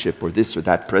partisanship or this or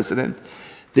that president.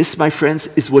 This, my friends,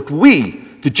 is what we,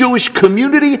 the Jewish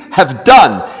community, have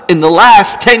done in the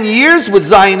last 10 years with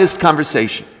Zionist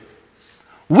conversation.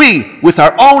 We, with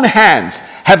our own hands,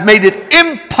 have made it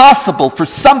impossible for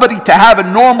somebody to have a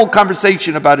normal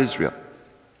conversation about Israel.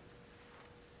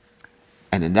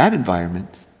 And in that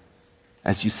environment,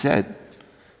 as you said,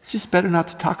 it's just better not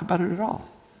to talk about it at all.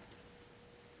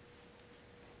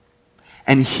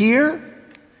 And here,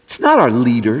 it's not our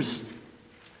leaders,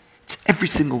 it's every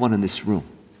single one in this room.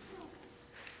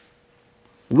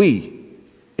 We,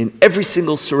 in every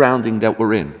single surrounding that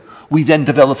we're in, we then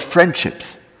develop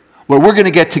friendships where we're going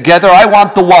to get together. I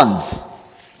want the ones.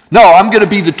 No, I'm going to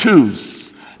be the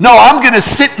twos. No, I'm going to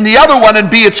sit in the other one and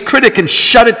be its critic and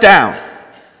shut it down.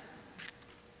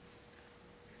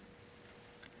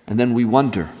 And then we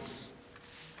wonder,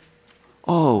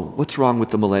 oh, what's wrong with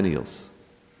the millennials?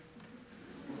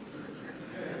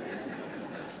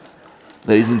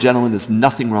 Ladies and gentlemen, there's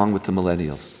nothing wrong with the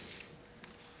millennials.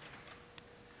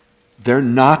 They're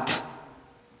not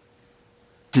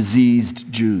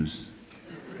diseased Jews.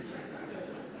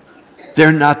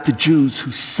 They're not the Jews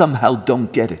who somehow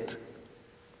don't get it.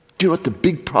 Do you know what the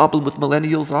big problem with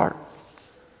millennials are?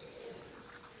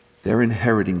 They're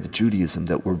inheriting the Judaism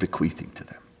that we're bequeathing to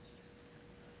them.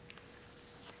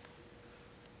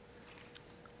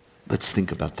 Let's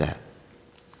think about that.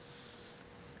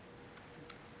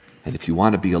 And if you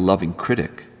want to be a loving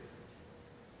critic,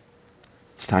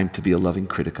 it's time to be a loving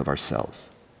critic of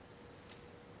ourselves.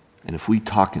 And if we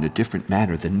talk in a different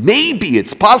manner, then maybe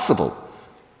it's possible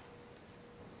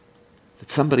that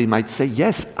somebody might say,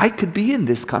 yes, I could be in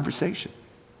this conversation.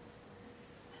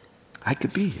 I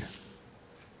could be here.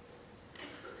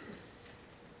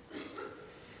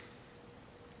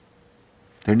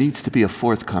 There needs to be a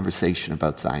fourth conversation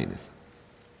about Zionism.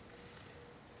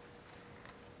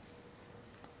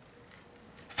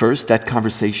 First, that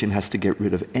conversation has to get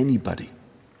rid of anybody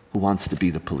who wants to be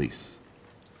the police.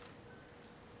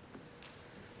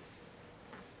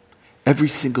 Every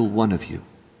single one of you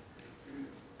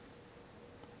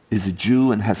is a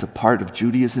Jew and has a part of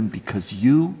Judaism because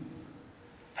you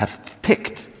have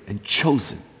picked and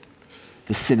chosen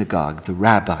the synagogue, the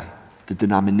rabbi, the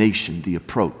denomination, the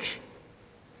approach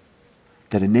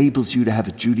that enables you to have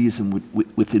a Judaism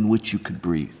within which you could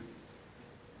breathe.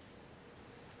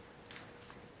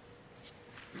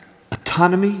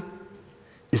 Autonomy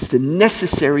is the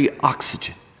necessary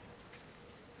oxygen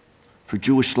for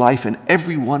Jewish life, and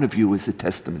every one of you is a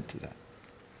testament to that.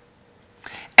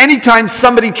 Anytime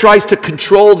somebody tries to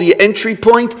control the entry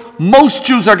point, most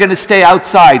Jews are going to stay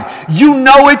outside. You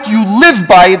know it, you live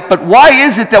by it, but why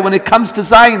is it that when it comes to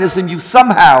Zionism, you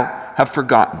somehow have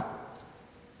forgotten?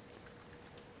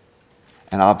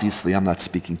 And obviously, I'm not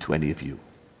speaking to any of you.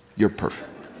 You're perfect.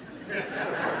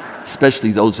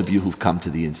 Especially those of you who've come to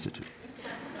the Institute.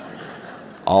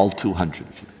 All 200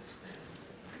 of you.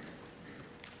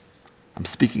 I'm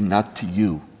speaking not to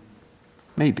you.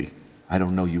 Maybe. I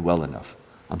don't know you well enough.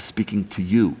 I'm speaking to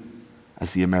you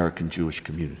as the American Jewish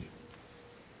community.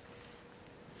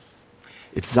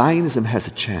 If Zionism has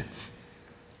a chance,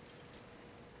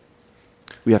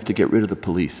 we have to get rid of the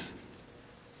police.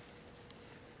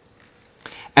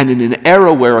 And in an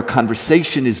era where a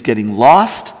conversation is getting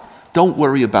lost, don't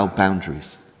worry about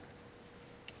boundaries.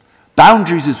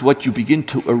 Boundaries is what you begin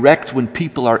to erect when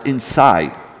people are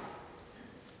inside.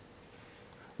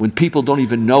 When people don't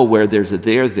even know where there's a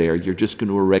there, you're just going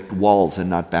to erect walls and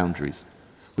not boundaries.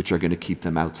 which are going to keep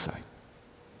them outside.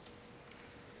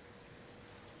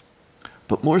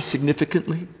 But more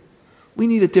significantly, we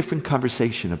need a different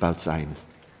conversation about Zionism.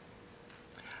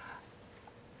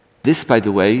 This, by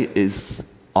the way, is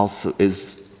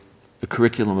the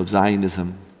curriculum of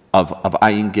Zionism of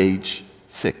iEngage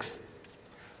 6,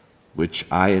 which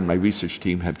I and my research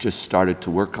team have just started to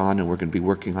work on, and we're going to be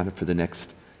working on it for the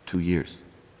next 2 years.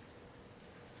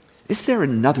 Is there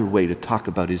another way to talk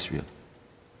about Israel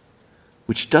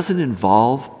which doesn't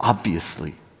involve,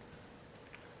 obviously,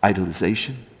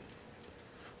 idolization,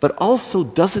 but also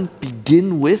doesn't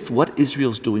begin with what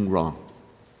Israel's doing wrong?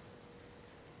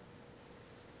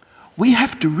 We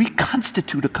have to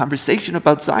reconstitute a conversation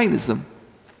about Zionism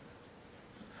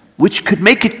which could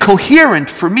make it coherent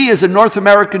for me as a North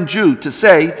American Jew to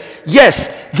say, yes,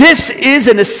 this is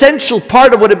an essential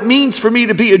part of what it means for me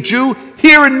to be a Jew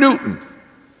here in Newton.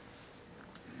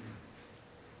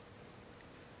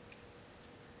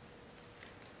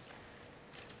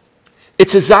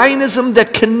 It's a Zionism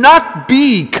that cannot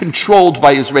be controlled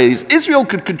by Israelis. Israel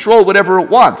could control whatever it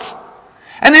wants.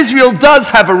 And Israel does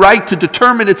have a right to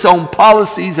determine its own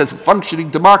policies as a functioning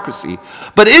democracy.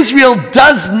 But Israel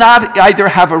does not either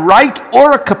have a right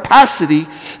or a capacity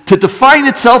to define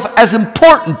itself as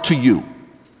important to you.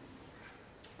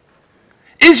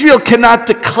 Israel cannot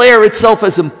declare itself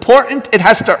as important. It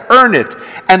has to earn it.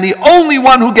 And the only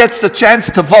one who gets the chance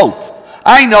to vote,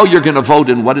 I know you're going to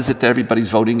vote in, what is it that everybody's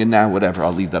voting in now? Whatever,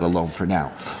 I'll leave that alone for now.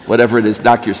 Whatever it is,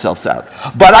 knock yourselves out.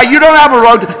 But you don't have a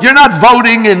vote. You're not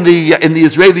voting in the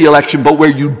Israeli election, but where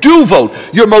you do vote,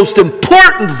 your most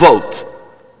important vote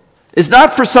is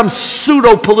not for some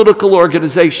pseudo-political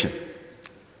organization.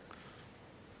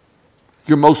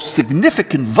 Your most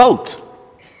significant vote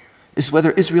is whether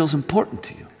Israel's important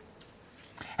to you.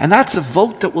 And that's a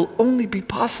vote that will only be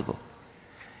possible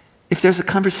if there's a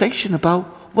conversation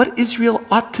about what Israel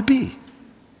ought to be.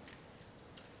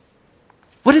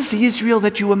 What is the Israel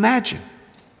that you imagine?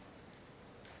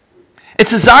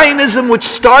 It's a Zionism which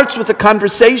starts with a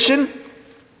conversation,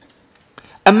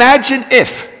 imagine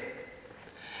if.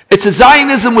 It's a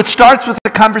Zionism which starts with a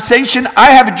conversation,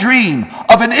 I have a dream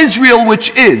of an Israel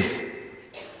which is.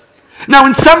 Now,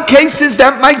 in some cases,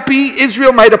 that might be,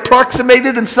 Israel might approximate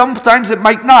it, and sometimes it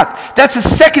might not. That's a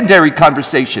secondary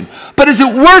conversation. But is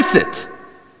it worth it?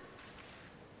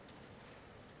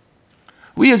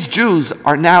 We as Jews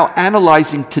are now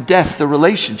analyzing to death the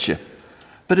relationship.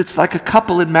 But it's like a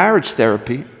couple in marriage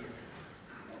therapy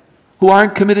who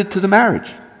aren't committed to the marriage.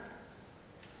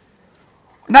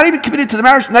 Not even committed to the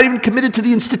marriage, not even committed to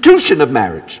the institution of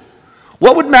marriage.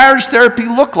 What would marriage therapy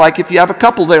look like if you have a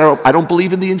couple there? I don't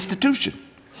believe in the institution.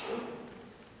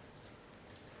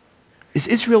 Is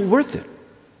Israel worth it?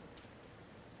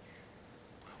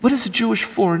 What does a Jewish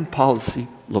foreign policy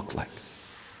look like?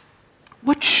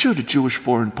 What should a Jewish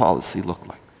foreign policy look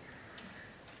like?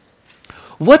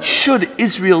 What should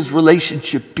Israel's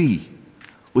relationship be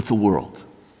with the world?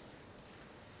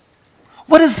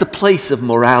 What is the place of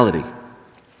morality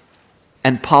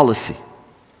and policy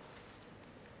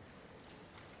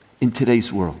in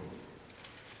today's world?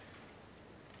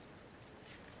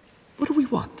 What do we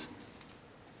want?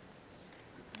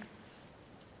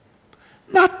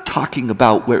 Not talking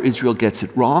about where Israel gets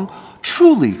it wrong.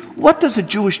 Truly, what does a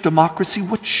Jewish democracy,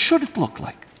 what should it look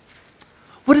like?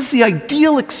 What is the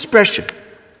ideal expression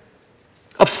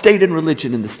of state and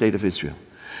religion in the state of Israel?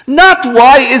 Not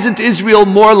why isn't Israel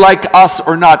more like us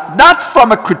or not, not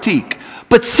from a critique,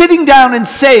 but sitting down and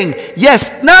saying,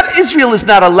 yes, not Israel is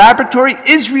not a laboratory,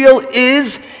 Israel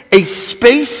is a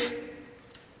space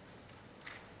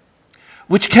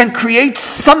which can create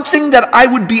something that I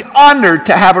would be honored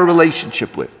to have a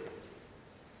relationship with.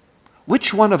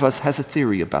 Which one of us has a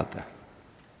theory about that?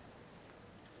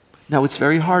 Now, it's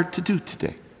very hard to do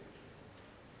today.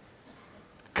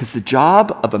 Because the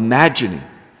job of imagining,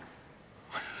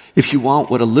 if you want,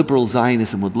 what a liberal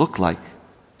Zionism would look like,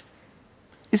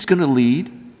 is going to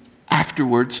lead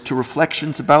afterwards to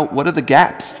reflections about what are the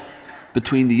gaps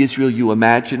between the Israel you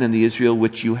imagine and the Israel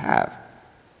which you have.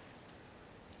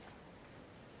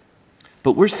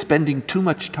 But we're spending too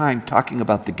much time talking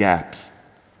about the gaps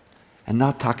and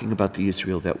not talking about the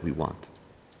Israel that we want.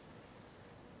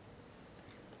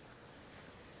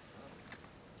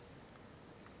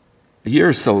 A year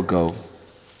or so ago,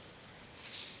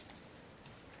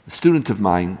 a student of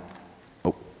mine,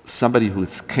 somebody who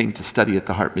came to study at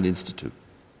the Hartman Institute,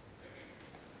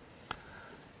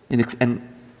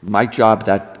 and my job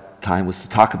that time was to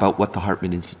talk about what the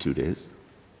Hartman Institute is.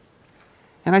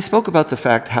 And I spoke about the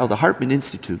fact how the Hartman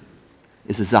Institute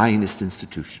is a Zionist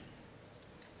institution.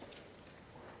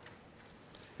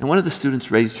 And one of the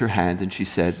students raised her hand and she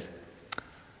said,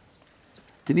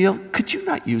 Daniil, could you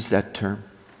not use that term?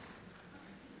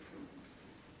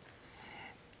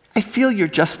 I feel you're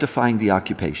justifying the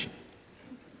occupation.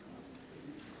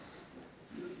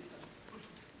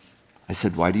 I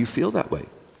said, why do you feel that way?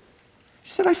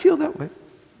 She said, I feel that way.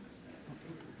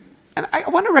 And I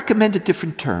want to recommend a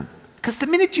different term, because the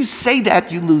minute you say that,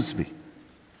 you lose me.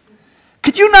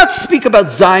 Could you not speak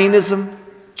about Zionism?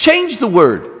 Change the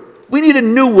word. We need a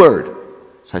new word.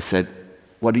 So I said,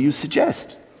 what do you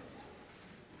suggest?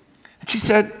 And she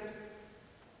said,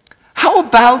 how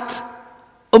about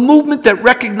a movement that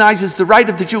recognizes the right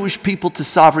of the Jewish people to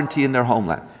sovereignty in their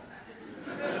homeland?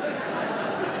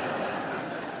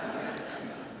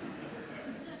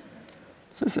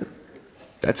 So I said,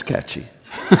 that's catchy.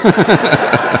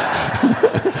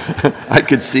 I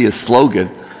could see a slogan.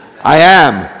 I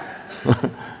am.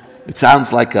 It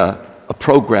sounds like a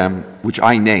program which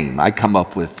I name. I come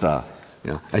up with, I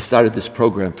started this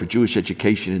program for Jewish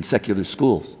education in secular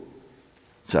schools.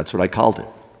 So that's what I called it.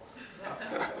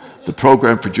 The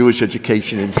Program for Jewish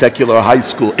Education in secular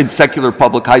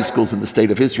public high schools in the state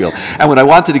of Israel. And when I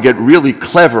wanted to get really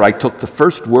clever, I took the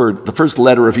first word, the first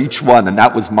letter of each one, and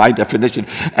that was my definition.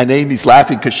 And Amy's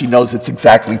laughing because she knows it's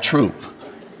exactly true.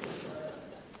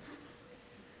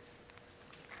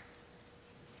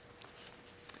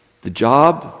 The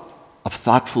job of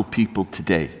thoughtful people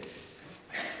today,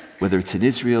 whether it's in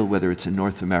Israel, whether it's in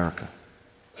North America,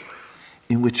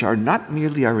 in which are not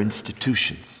merely our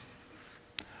institutions,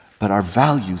 but our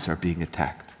values are being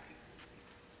attacked.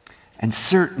 And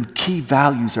certain key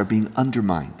values are being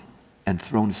undermined and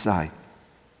thrown aside,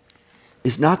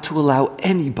 is not to allow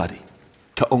anybody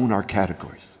to own our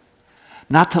categories.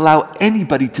 Not to allow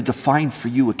anybody to define for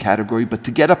you a category, but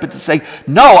to get up and to say,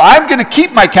 no, I'm going to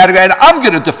keep my category and I'm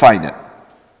going to define it.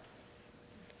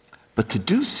 But to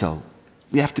do so,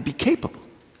 we have to be capable.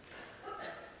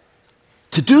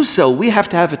 To do so, we have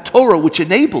to have a Torah which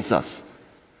enables us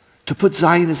to put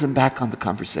Zionism back on the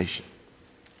conversation.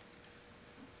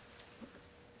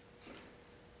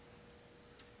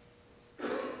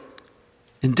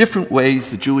 In different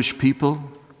ways, the Jewish people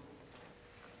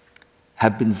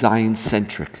have been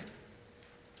Zion-centric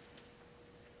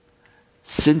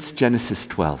since Genesis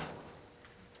 12,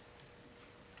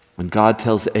 when God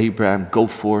tells Abraham, go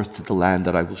forth to the land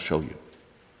that I will show you.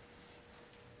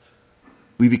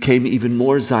 We became even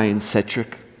more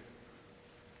Zion-centric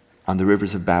on the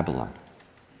rivers of Babylon,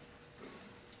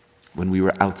 when we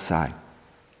were outside.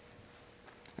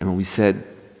 And when we said,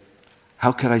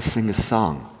 how could I sing a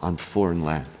song on foreign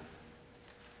land?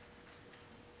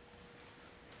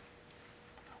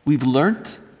 We've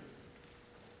learned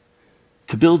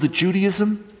to build a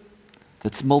Judaism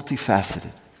that's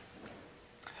multifaceted.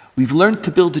 We've learned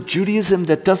to build a Judaism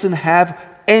that doesn't have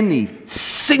any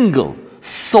single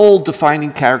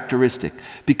soul-defining characteristic,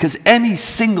 because any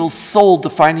single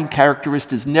soul-defining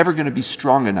characteristic is never going to be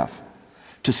strong enough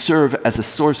to serve as a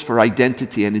source for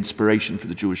identity and inspiration for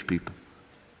the Jewish people.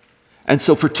 And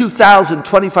so for 2,000,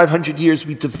 2,500 years,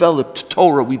 we developed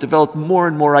Torah, we developed more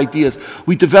and more ideas.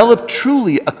 We developed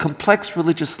truly a complex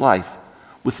religious life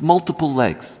with multiple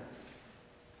legs.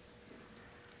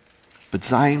 But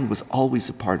Zion was always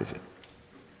a part of it.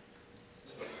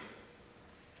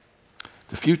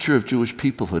 The future of Jewish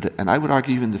peoplehood, and I would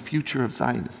argue even the future of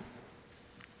Zionism,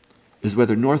 is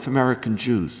whether North American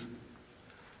Jews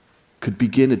could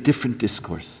begin a different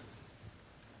discourse,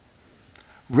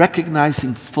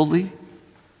 recognizing fully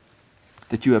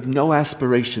that you have no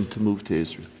aspiration to move to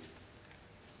Israel.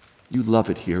 You love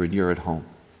it here and you're at home.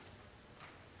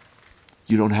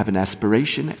 You don't have an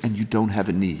aspiration and you don't have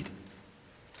a need.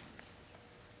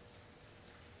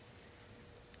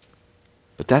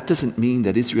 But that doesn't mean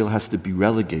that Israel has to be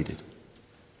relegated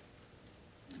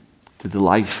to the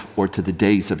life or to the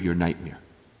days of your nightmare.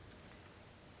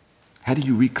 How do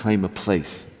you reclaim a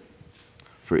place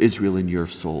for Israel in your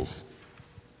souls?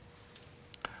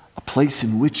 A place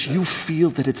in which you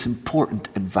feel that it's important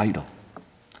and vital,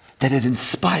 that it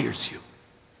inspires you,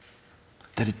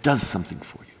 that it does something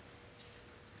for you.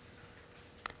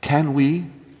 Can we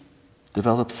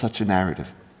develop such a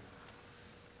narrative?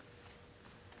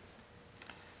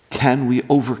 Can we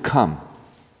overcome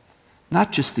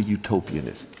not just the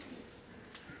utopianists,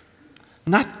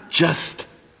 not just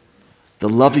the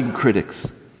loving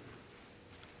critics?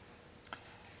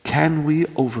 Can we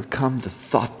overcome the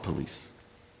thought police,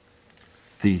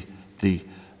 the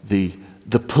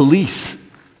police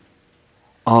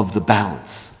of the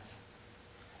balance,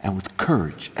 and with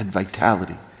courage and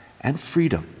vitality and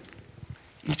freedom,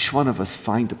 each one of us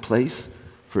find a place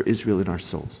for Israel in our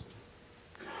souls?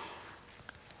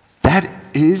 That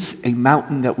is a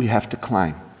mountain that we have to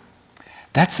climb.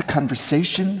 That's a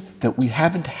conversation that we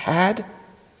haven't had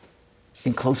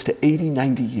in close to 80,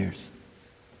 90 years.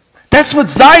 That's what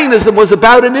Zionism was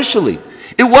about initially.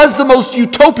 It was the most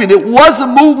utopian. It was a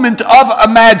movement of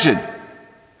imagine.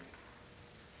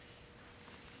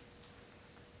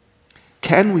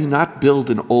 Can we not build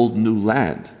an old new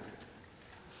land,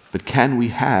 but can we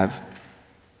have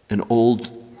an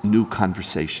old new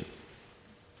conversation?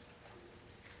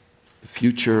 The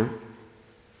future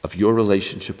of your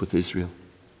relationship with Israel,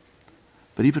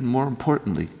 but even more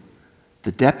importantly,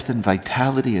 the depth and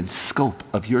vitality and scope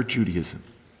of your Judaism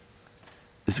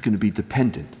is going to be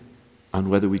dependent on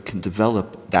whether we can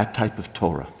develop that type of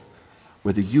Torah,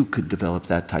 whether you could develop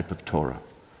that type of Torah,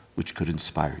 which could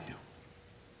inspire you.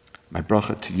 My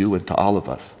bracha to you and to all of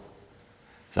us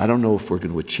is I don't know if we're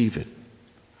going to achieve it,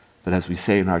 but as we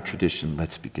say in our tradition,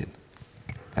 let's begin.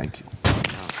 Thank you.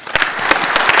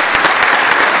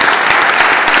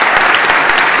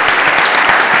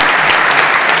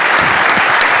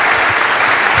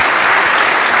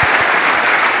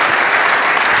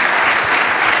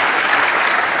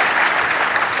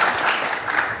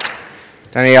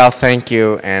 Daniel, thank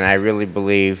you, and I really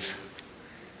believe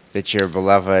that your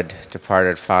beloved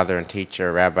departed father and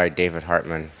teacher, Rabbi David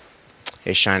Hartman,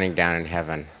 is shining down in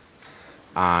heaven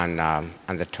on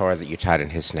the Torah that you taught in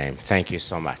his name. Thank you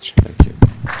so much. Thank you.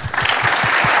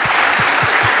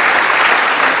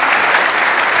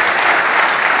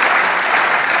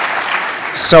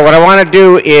 So what I want to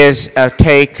do is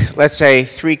take, let's say,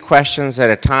 3 questions at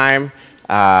a time.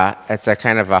 It's a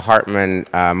kind of a Hartman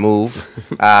move.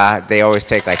 They always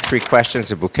take like 3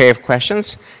 questions, a bouquet of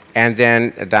questions, and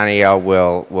then Daniel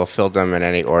will fill them in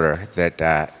any order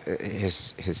that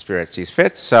his spirit sees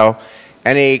fit. So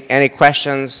any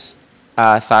questions,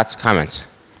 thoughts, comments?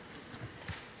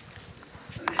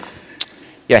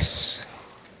 Yes.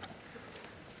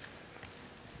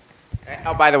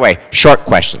 Oh, by the way, short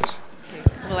questions.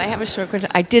 Well, I have a short question.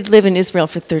 I did live in Israel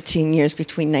for 13 years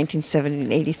between 1970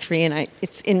 and 83, and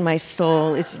it's in my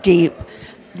soul. It's deep.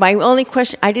 My only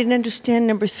question, I didn't understand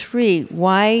number 3.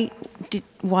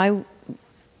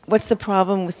 What's the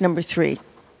problem with number 3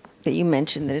 that you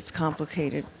mentioned, that it's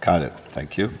complicated? Got it.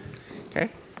 Thank you. Okay.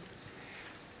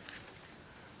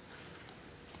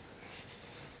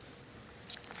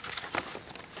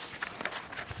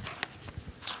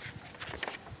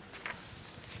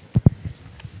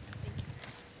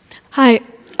 Hi.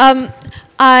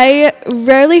 I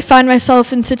rarely find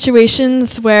myself in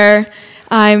situations where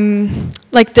I'm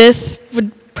like this,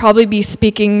 would probably be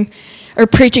speaking or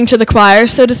preaching to the choir,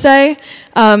 so to say.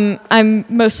 I'm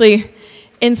mostly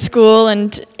in school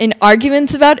and in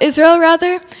arguments about Israel,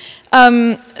 rather.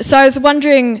 So I was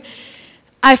wondering,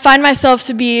 I find myself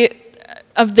to be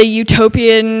of the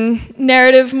utopian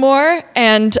narrative more,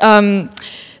 and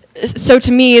so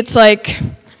to me it's like,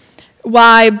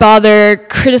 why bother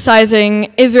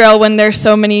criticizing Israel when there's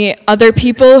so many other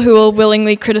people who will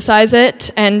willingly criticize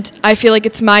it? And I feel like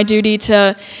it's my duty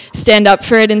to stand up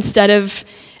for it instead of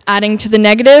adding to the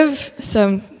negative.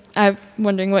 So I'm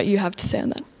wondering what you have to say on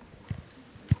that.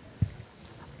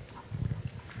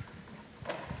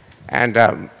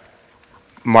 And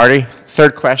Marty,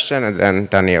 3rd question, and then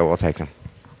Daniel will take them.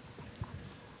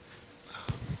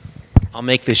 I'll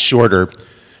make this shorter.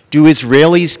 Do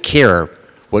Israelis care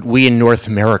what we in North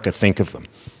America think of them?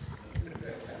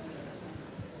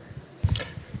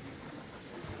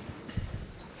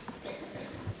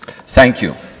 Thank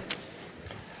you.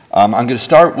 I'm going to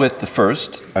start with the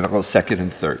first, and I'll go second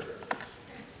and third.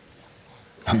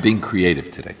 I'm being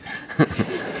creative today.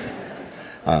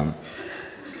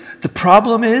 The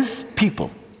problem is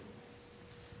people.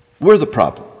 We're the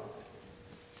problem.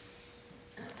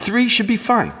 3 should be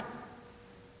fine.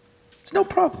 It's no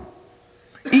problem.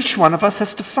 Each one of us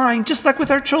has to find, just like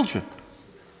with our children,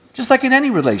 just like in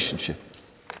any relationship,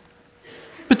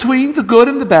 between the good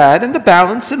and the bad and the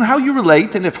balance and how you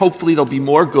relate, and if hopefully there'll be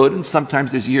more good, and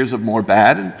sometimes there's years of more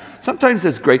bad, and sometimes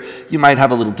there's great. You might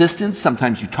have a little distance,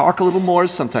 sometimes you talk a little more,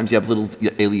 sometimes you have a little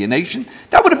alienation.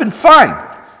 That would have been fine.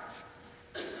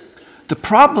 The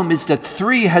problem is that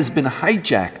 3 has been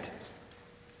hijacked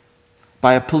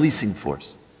by a policing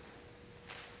force.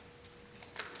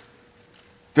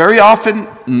 Very often,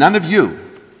 none of you,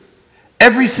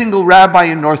 every single rabbi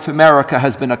in North America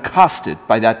has been accosted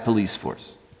by that police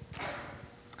force.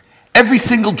 Every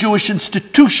single Jewish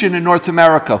institution in North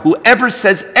America, whoever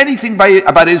says anything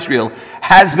about Israel,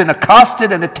 has been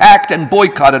accosted and attacked and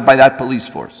boycotted by that police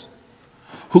force.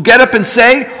 Who get up and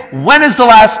say, when is the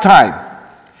last time?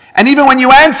 And even when you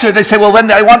answer, they say, well,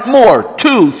 when I want more,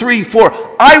 2, 3, 4.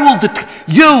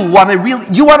 You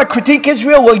want to critique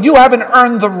Israel? Well, you haven't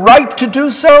earned the right to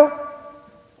do so?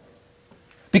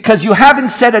 because you haven't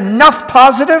said enough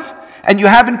positive and you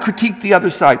haven't critiqued the other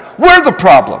side. We're the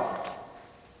problem.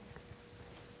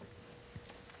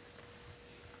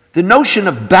 The notion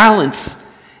of balance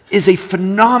is a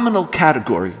phenomenal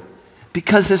category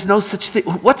because there's no such thing.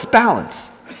 What's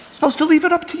balance? I'm supposed to leave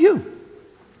it up to you.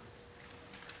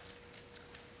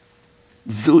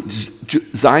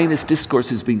 Zionist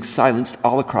discourse is being silenced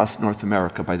all across North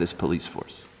America by this police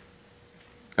force.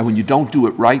 And when you don't do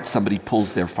it right, somebody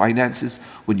pulls their finances.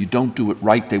 When you don't do it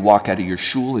right, they walk out of your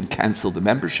shul and cancel the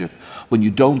membership. When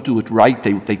you don't do it right,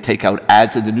 they take out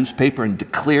ads in the newspaper and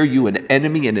declare you an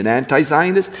enemy and an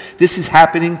anti-Zionist. This is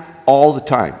happening all the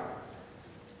time.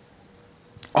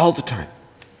 All the time.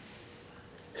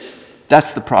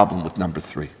 That's the problem with number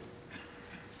 3.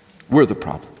 We're the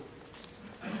problem.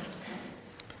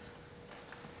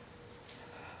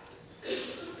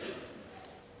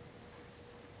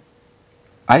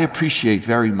 I appreciate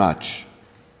very much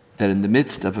that in the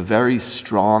midst of a very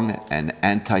strong and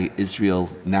anti-Israel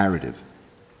narrative,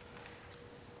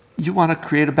 you want to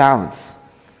create a balance.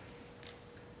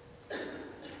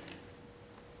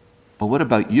 But what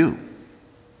about you?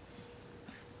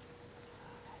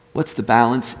 What's the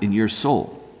balance in your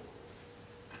soul?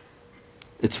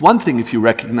 It's one thing if you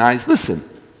recognize, listen,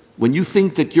 when you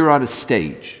think that you're on a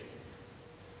stage,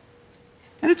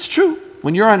 and it's true,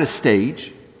 when you're on a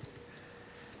stage,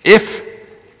 if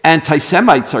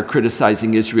anti-Semites are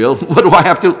criticizing Israel, what do I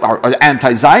have to, or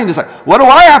anti-Zionists, what do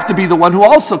I have to be the one who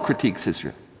also critiques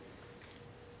Israel?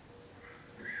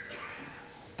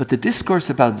 But the discourse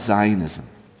about Zionism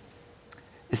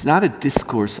is not a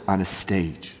discourse on a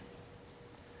stage.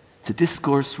 It's a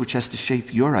discourse which has to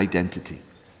shape your identity,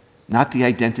 not the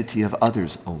identity of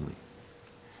others only.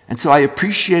 And so I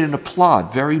appreciate and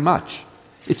applaud very much.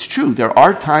 It's true, there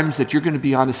are times that you're going to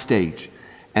be on a stage,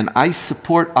 and I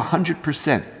support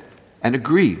 100% and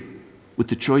agree with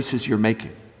the choices you're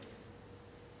making.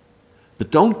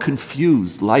 But don't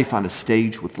confuse life on a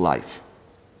stage with life.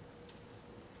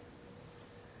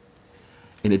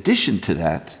 In addition to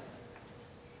that,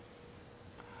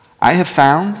 I have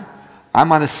found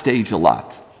I'm on a stage a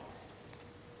lot.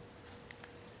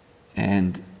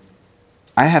 And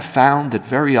I have found that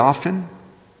very often,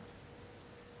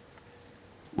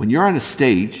 when you're on a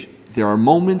stage, there are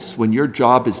moments when your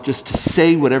job is just to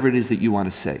say whatever it is that you want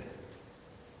to say.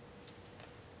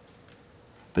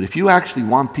 But if you actually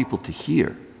want people to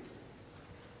hear,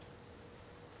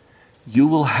 you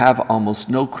will have almost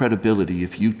no credibility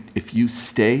if you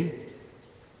stay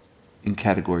in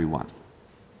category 1.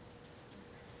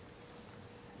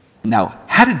 Now,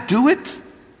 how to do it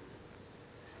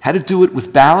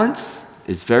with balance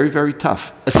is very, very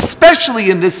tough, especially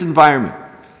in this environment.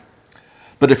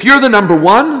 But if you're the number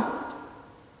 1,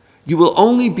 you will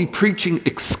only be preaching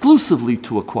exclusively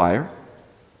to a choir.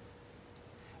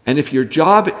 And if your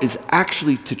job is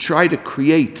actually to try to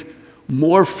create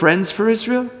more friends for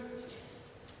Israel,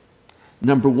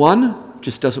 number 1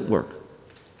 just doesn't work.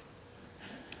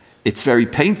 It's very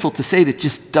painful to say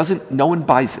it, no one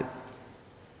buys it.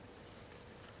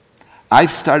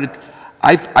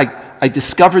 I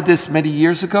discovered this many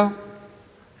years ago,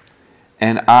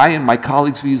 and I and my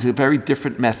colleagues, we use a very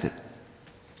different method.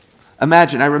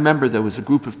 Imagine, I remember there was a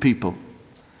group of people.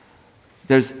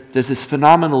 There's this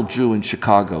phenomenal Jew in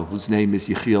Chicago whose name is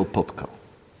Yechiel Popko,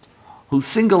 who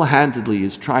single-handedly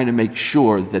is trying to make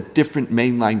sure that different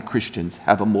mainline Christians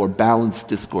have a more balanced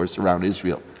discourse around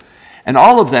Israel. And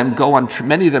all of them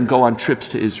many of them go on trips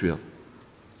to Israel.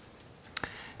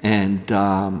 And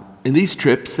in these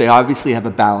trips, they obviously have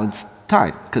a balanced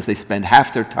time because they spend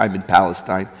half their time in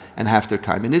Palestine and half their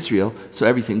time in Israel, so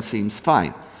everything seems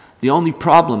fine. The only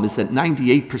problem is that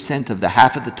 98% of the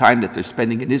half of the time that they're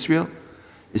spending in Israel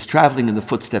is traveling in the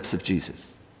footsteps of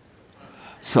Jesus.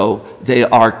 So they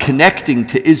are connecting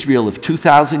to Israel of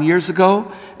 2,000 years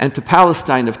ago and to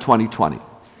Palestine of 2020,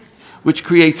 which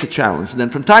creates a challenge. And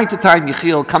then from time to time,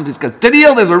 Yechiel comes and says,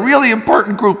 Daniel, there's a really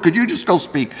important group. Could you just go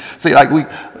speak? Say,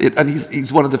 and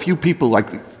he's one of the few people,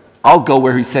 I'll go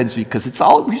where he sends me because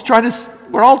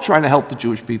we're all trying to help the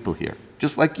Jewish people here,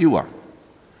 just like you are.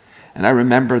 And I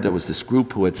remember there was this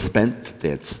group who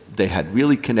they had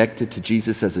really connected to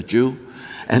Jesus as a Jew.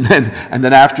 And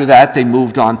then after that, they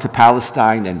moved on to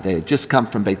Palestine, and they had just come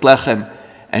from Beit Lechem.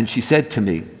 And she said to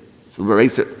me,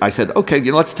 I said, okay,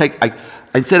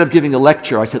 instead of giving a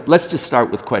lecture, I said, let's just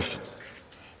start with questions.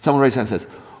 Someone raised their hand and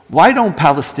says, why don't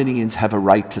Palestinians have a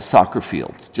right to soccer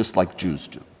fields, just like Jews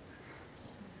do?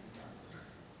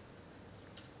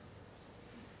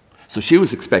 So she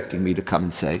was expecting me to come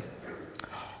and say,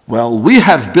 Well, we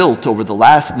have built over the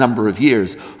last number of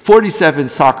years 47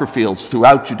 soccer fields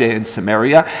throughout Judea and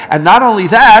Samaria. And not only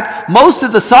that, most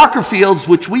of the soccer fields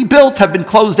which we built have been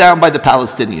closed down by the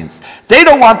Palestinians. They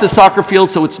don't want the soccer field,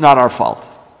 so it's not our fault.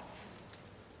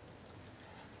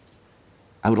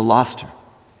 I would have lost her.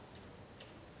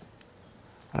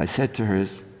 What I said to her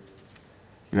is,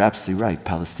 you're absolutely right.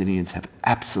 Palestinians have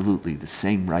absolutely the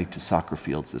same right to soccer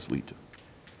fields as we do.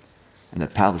 And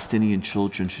that Palestinian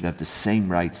children should have the same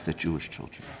rights that Jewish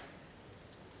children have.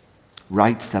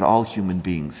 Rights that all human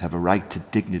beings have a right to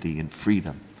dignity and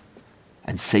freedom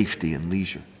and safety and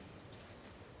leisure.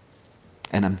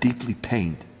 And I'm deeply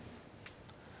pained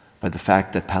by the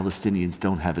fact that Palestinians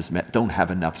don't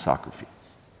have enough soccer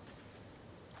fields.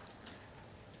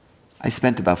 I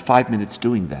spent about 5 minutes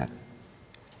doing that,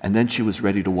 and then she was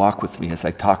ready to walk with me as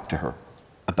I talked to her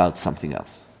about something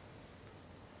else.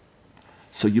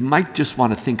 So you might just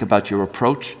want to think about your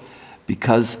approach,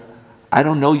 because I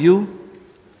don't know you,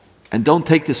 and don't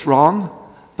take this wrong,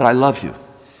 but I love you.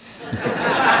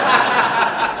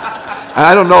 And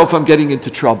I don't know if I'm getting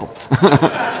into trouble.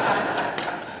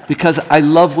 Because I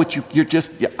love what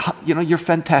you're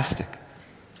fantastic.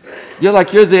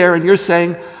 You're there and you're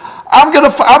saying, I'm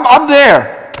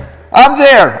there,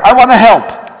 I want to help.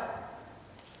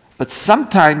 But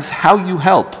sometimes how you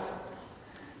help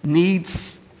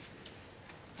needs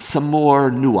some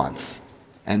more nuance.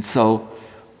 And so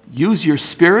use your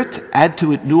spirit, add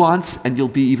to it nuance, and you'll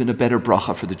be even a better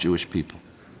bracha for the Jewish people.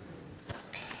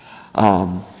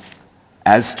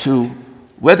 As to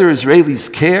whether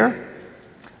Israelis care,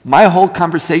 my whole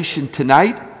conversation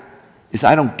tonight is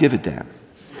I don't give a damn.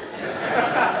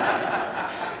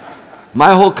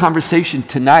 My whole conversation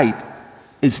tonight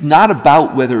is not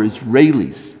about whether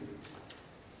Israelis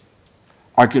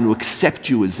are going to accept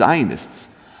you as Zionists.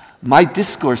 My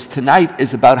discourse tonight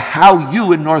is about how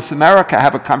you in North America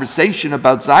have a conversation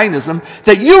about Zionism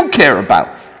that you care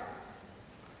about.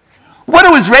 What do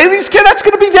Israelis care? That's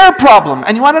going to be their problem.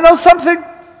 And you want to know something?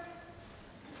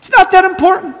 It's not that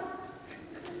important.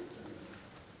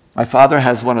 My father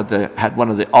had one of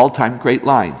the all-time great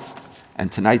lines,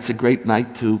 and tonight's a great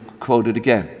night to quote it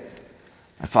again.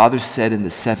 My father said in the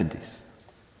 70s,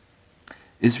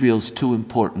 Israel's too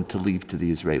important to leave to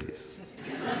the Israelis.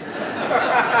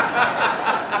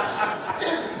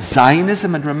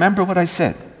 Zionism, and remember what I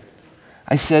said.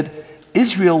 I said,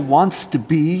 Israel wants to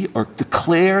be or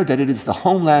declare that it is the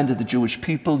homeland of the Jewish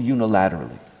people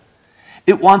unilaterally.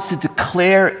 It wants to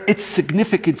declare its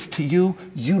significance to you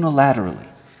unilaterally.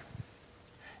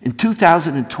 In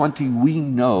 2020, we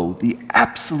know the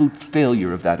absolute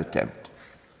failure of that attempt.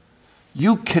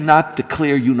 You cannot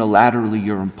declare unilaterally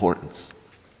your importance.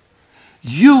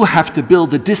 You have to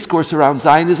build a discourse around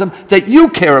Zionism that you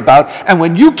care about, and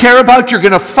when you care about, you're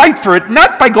going to fight for it,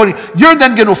 not by going, you're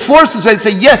then going to force Israel to say,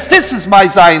 yes, this is my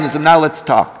Zionism, now let's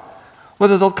talk.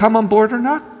 Whether they'll come on board or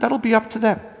not, that'll be up to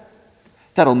them.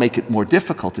 That'll make it more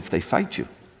difficult if they fight you.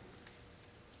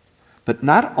 But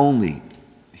not only,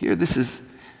 here, Israelis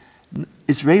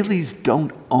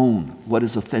don't own what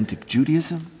is authentic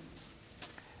Judaism,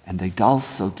 and they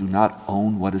also do not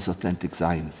own what is authentic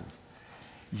Zionism.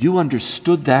 You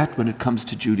understood that when it comes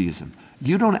to Judaism.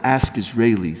 You don't ask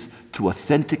Israelis to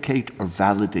authenticate or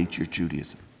validate your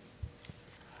Judaism.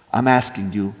 I'm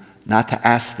asking you not to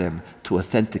ask them to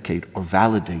authenticate or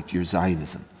validate your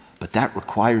Zionism, but that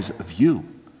requires of you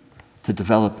to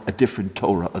develop a different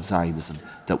Torah of Zionism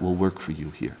that will work for you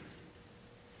here.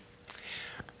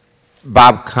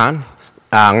 Bob Kahn.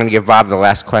 I'm going to give Bob the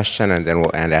last question, and then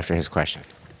we'll end after his question.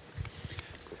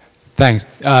 Thanks.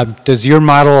 Does your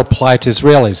model apply to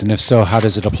Israelis? And if so, how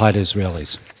does it apply to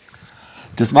Israelis?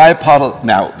 Does my model,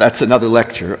 now that's another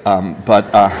lecture,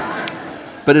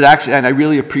 but it actually, and I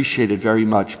really appreciate it very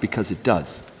much because it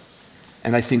does.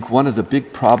 And I think one of the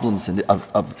big problems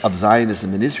of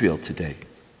Zionism in Israel today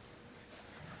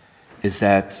is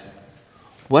that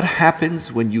what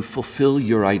happens when you fulfill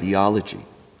your ideology,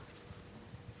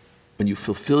 when you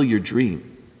fulfill your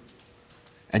dream,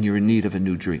 and you're in need of a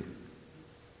new dream.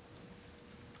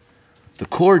 The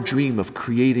core dream of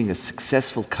creating a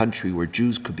successful country where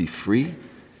Jews could be free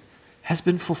has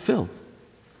been fulfilled.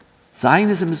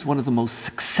 Zionism is one of the most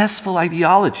successful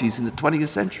ideologies in the 20th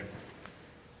century.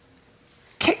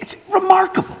 It's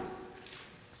remarkable.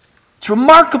 It's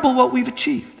remarkable what we've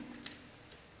achieved.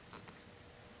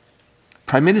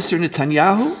 Prime Minister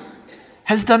Netanyahu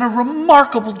has done a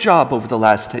remarkable job over the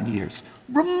last 10 years.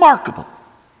 Remarkable.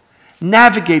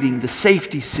 Navigating the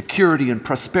safety, security, and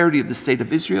prosperity of the State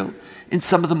of Israel in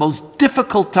some of the most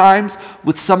difficult times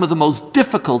with some of the most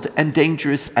difficult and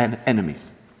dangerous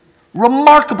enemies.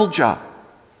 Remarkable job.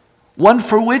 one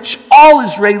for which all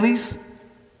Israelis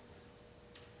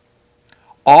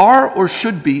are or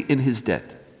should be in his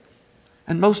debt.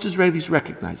 And most Israelis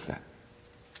recognize that.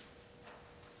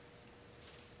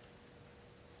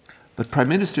 But Prime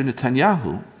Minister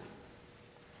Netanyahu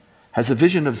has a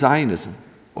vision of Zionism,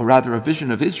 or rather a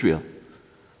vision of Israel,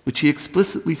 which he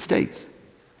explicitly states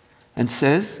and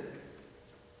says,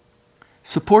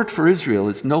 support for Israel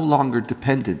is no longer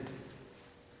dependent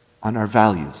on our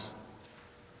values.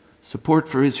 Support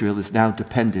for Israel is now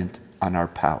dependent on our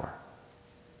power.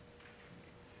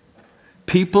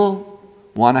 People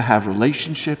want to have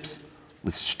relationships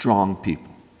with strong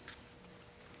people.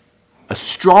 A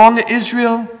strong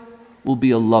Israel will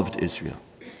be a loved Israel.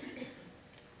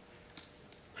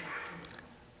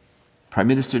 Prime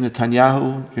Minister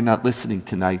Netanyahu, you're not listening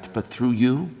tonight, but through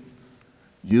you,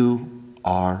 you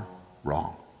are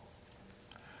wrong.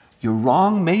 You're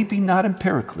wrong, maybe not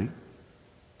empirically.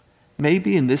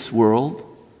 Maybe in this world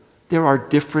there are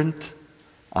different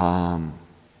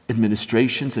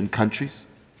administrations and countries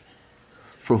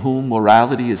for whom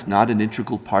morality is not an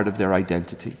integral part of their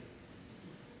identity.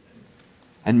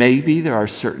 And maybe there are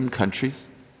certain countries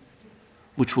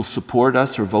which will support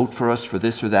us or vote for us for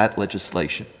this or that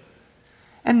legislation.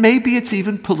 And maybe it's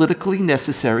even politically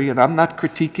necessary, and I'm not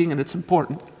critiquing, and it's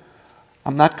important.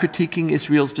 I'm not critiquing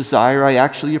Israel's desire. I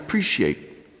actually appreciate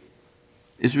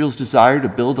Israel's desire to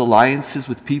build alliances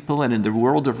with people, and in the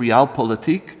world of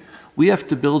realpolitik, we have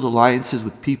to build alliances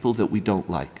with people that we don't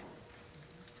like.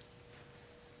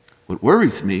 What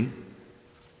worries me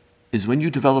is when you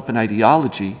develop an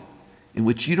ideology in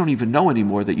which you don't even know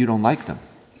anymore that you don't like them.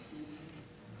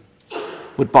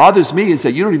 What bothers me is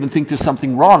that you don't even think there's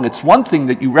something wrong. It's one thing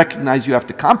that you recognize you have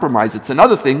to compromise. It's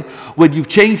another thing when you've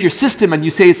changed your system and you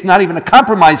say it's not even a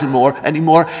compromise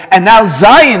anymore, and now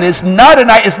Zion is not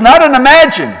an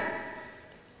imagine.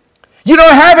 You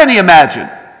don't have any imagine.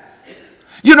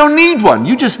 You don't need one.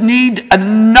 You just need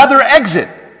another exit.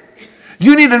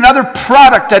 You need another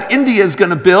product that India is going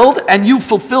to build, and you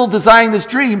fulfill the Zionist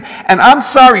dream. And I'm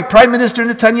sorry, Prime Minister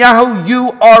Netanyahu,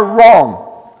 you are wrong.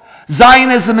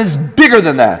 Zionism is bigger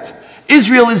than that.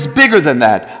 Israel is bigger than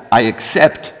that. I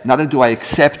accept, not only do I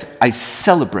accept, I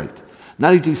celebrate.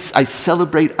 Not only do I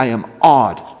celebrate, I am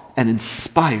awed and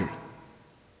inspired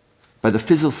by the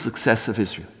physical success of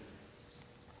Israel.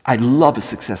 I love a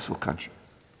successful country.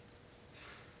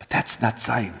 But that's not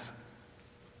Zionism.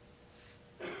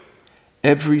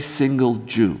 Every single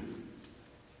Jew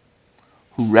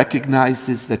who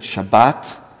recognizes that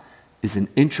Shabbat is an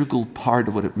integral part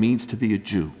of what it means to be a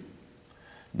Jew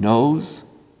knows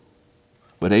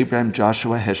what Abraham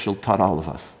Joshua Heschel taught all of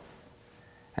us.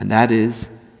 And that is,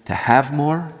 to have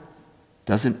more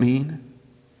doesn't mean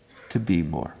to be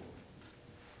more.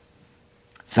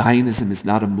 Zionism is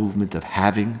not a movement of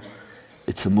having,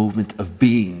 it's a movement of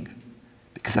being,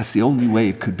 because that's the only way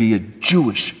it could be a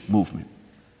Jewish movement.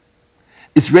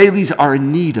 Israelis are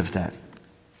in need of that.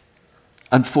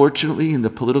 Unfortunately, in the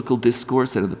political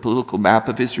discourse and in the political map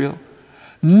of Israel,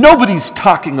 nobody's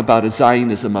talking about a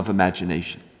Zionism of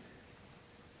imagination.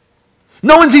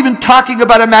 No one's even talking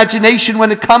about imagination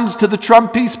when it comes to the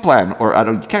Trump peace plan, or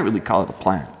you can't really call it a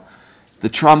plan. The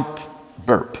Trump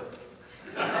burp.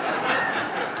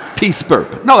 Peace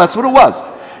burp. No, that's what it was.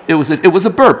 It was a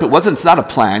burp. It's not a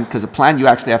plan, because a plan you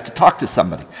actually have to talk to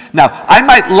somebody. Now, I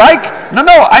might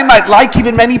like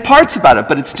even many parts about it,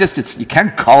 but you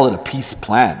can't call it a peace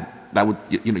plan. That would,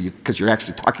 because you're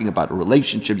actually talking about a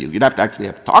relationship. You'd have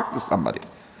to talk to somebody.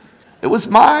 It was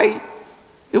my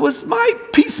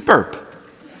peace burp.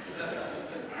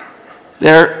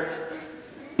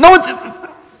 No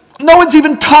one's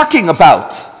even talking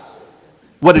about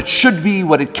what it should be,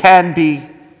 what it can be.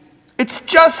 It's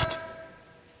just,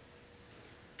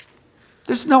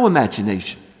 there's no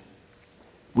imagination.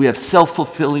 We have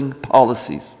self-fulfilling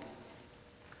policies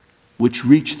which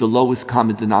reach the lowest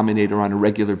common denominator on a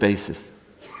regular basis.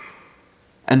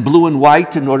 And Blue and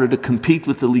White, in order to compete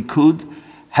with the Likud,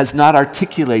 has not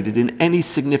articulated in any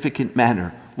significant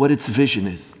manner what its vision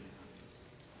is.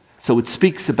 So it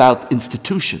speaks about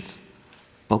institutions.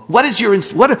 But what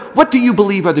do you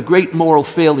believe are the great moral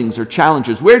failings or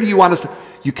challenges? Where do you want us to?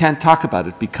 You can't talk about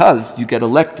it because you get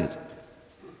elected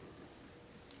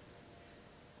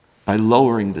by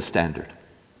lowering the standard.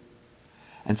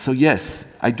 And so, yes,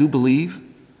 I do believe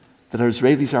that our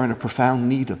Israelis are in a profound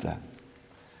need of that.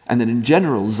 And that in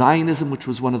general, Zionism, which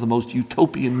was one of the most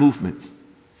utopian movements,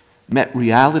 met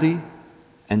reality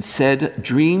and said,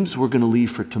 dreams we're going to leave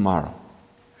for tomorrow.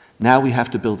 Now we have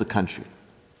to build a country.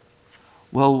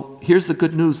 Well, here's the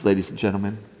good news, ladies and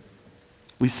gentlemen.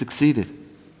 We succeeded.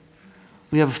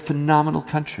 We have a phenomenal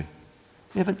country.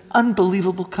 We have an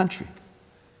unbelievable country.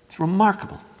 It's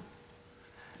remarkable.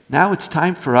 Now it's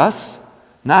time for us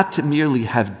not to merely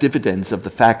have dividends of the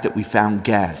fact that we found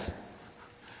gas,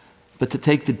 but to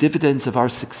take the dividends of our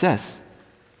success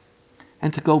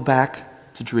and to go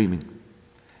back to dreaming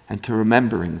and to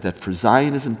remembering that for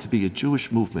Zionism to be a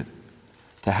Jewish movement,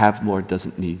 to have more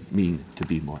doesn't mean to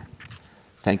be more.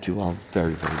 Thank you all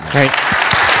very, very much. Great.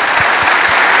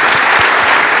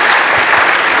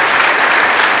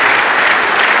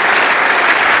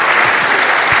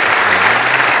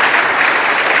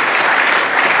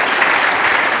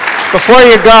 Before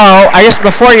you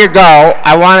go,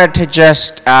 I wanted to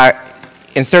just,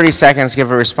 in 30 seconds,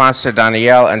 give a response to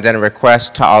Danielle and then a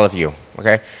request to all of you,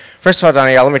 okay? First of all,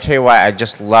 Danielle, let me tell you why I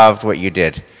just loved what you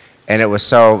did. And it was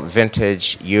so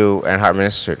vintage, you and Hartman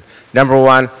Institute. Number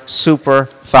one, super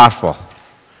thoughtful.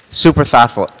 Super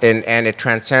thoughtful, and it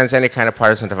transcends any kind of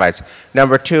partisan divides.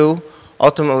 Number two,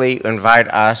 ultimately you invite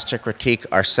us to critique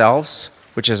ourselves,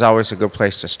 which is always a good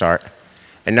place to start.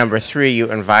 And number three,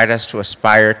 you invite us to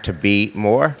aspire to be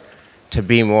more,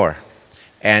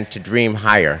 and to dream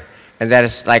higher. And that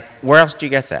is like, where else do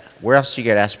you get that? Where else do you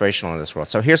get aspirational in this world?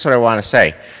 So here's what I want to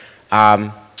say.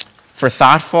 For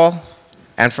thoughtful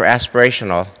and for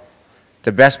aspirational,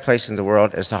 the best place in the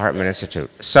world is the Hartman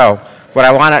Institute. So what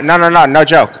I want to, no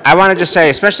joke. I want to just say,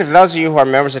 especially for those of you who are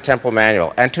members of Temple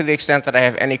Manual, and to the extent that I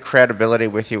have any credibility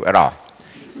with you at all,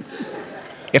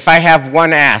 if I have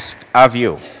one ask of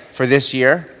you for this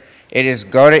year, it is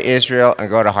go to Israel and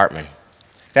go to Hartman.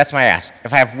 That's my ask.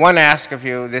 If I have one ask of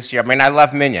you this year, I mean, I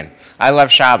love Minyan. I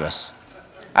love Shabbos.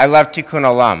 I love Tikkun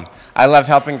Olam. I love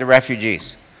helping the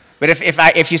refugees. But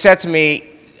if you said to me,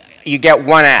 you get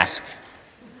one ask,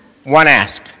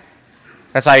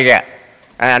 that's all you get.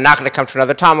 And I'm not going to come to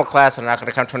another Talmud class. I'm not going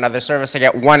to come to another service. I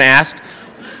get one ask.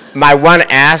 My one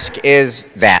ask is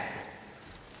that.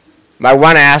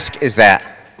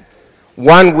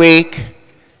 1 week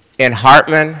in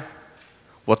Hartman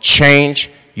will change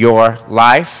your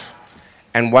life,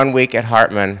 and 1 week at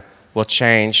Hartman will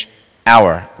change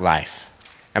our life.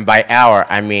 And by our,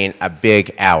 I mean a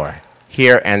big hour,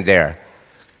 here and there.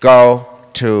 Go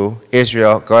to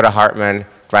Israel, go to Hartman,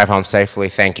 drive home safely.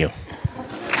 Thank you.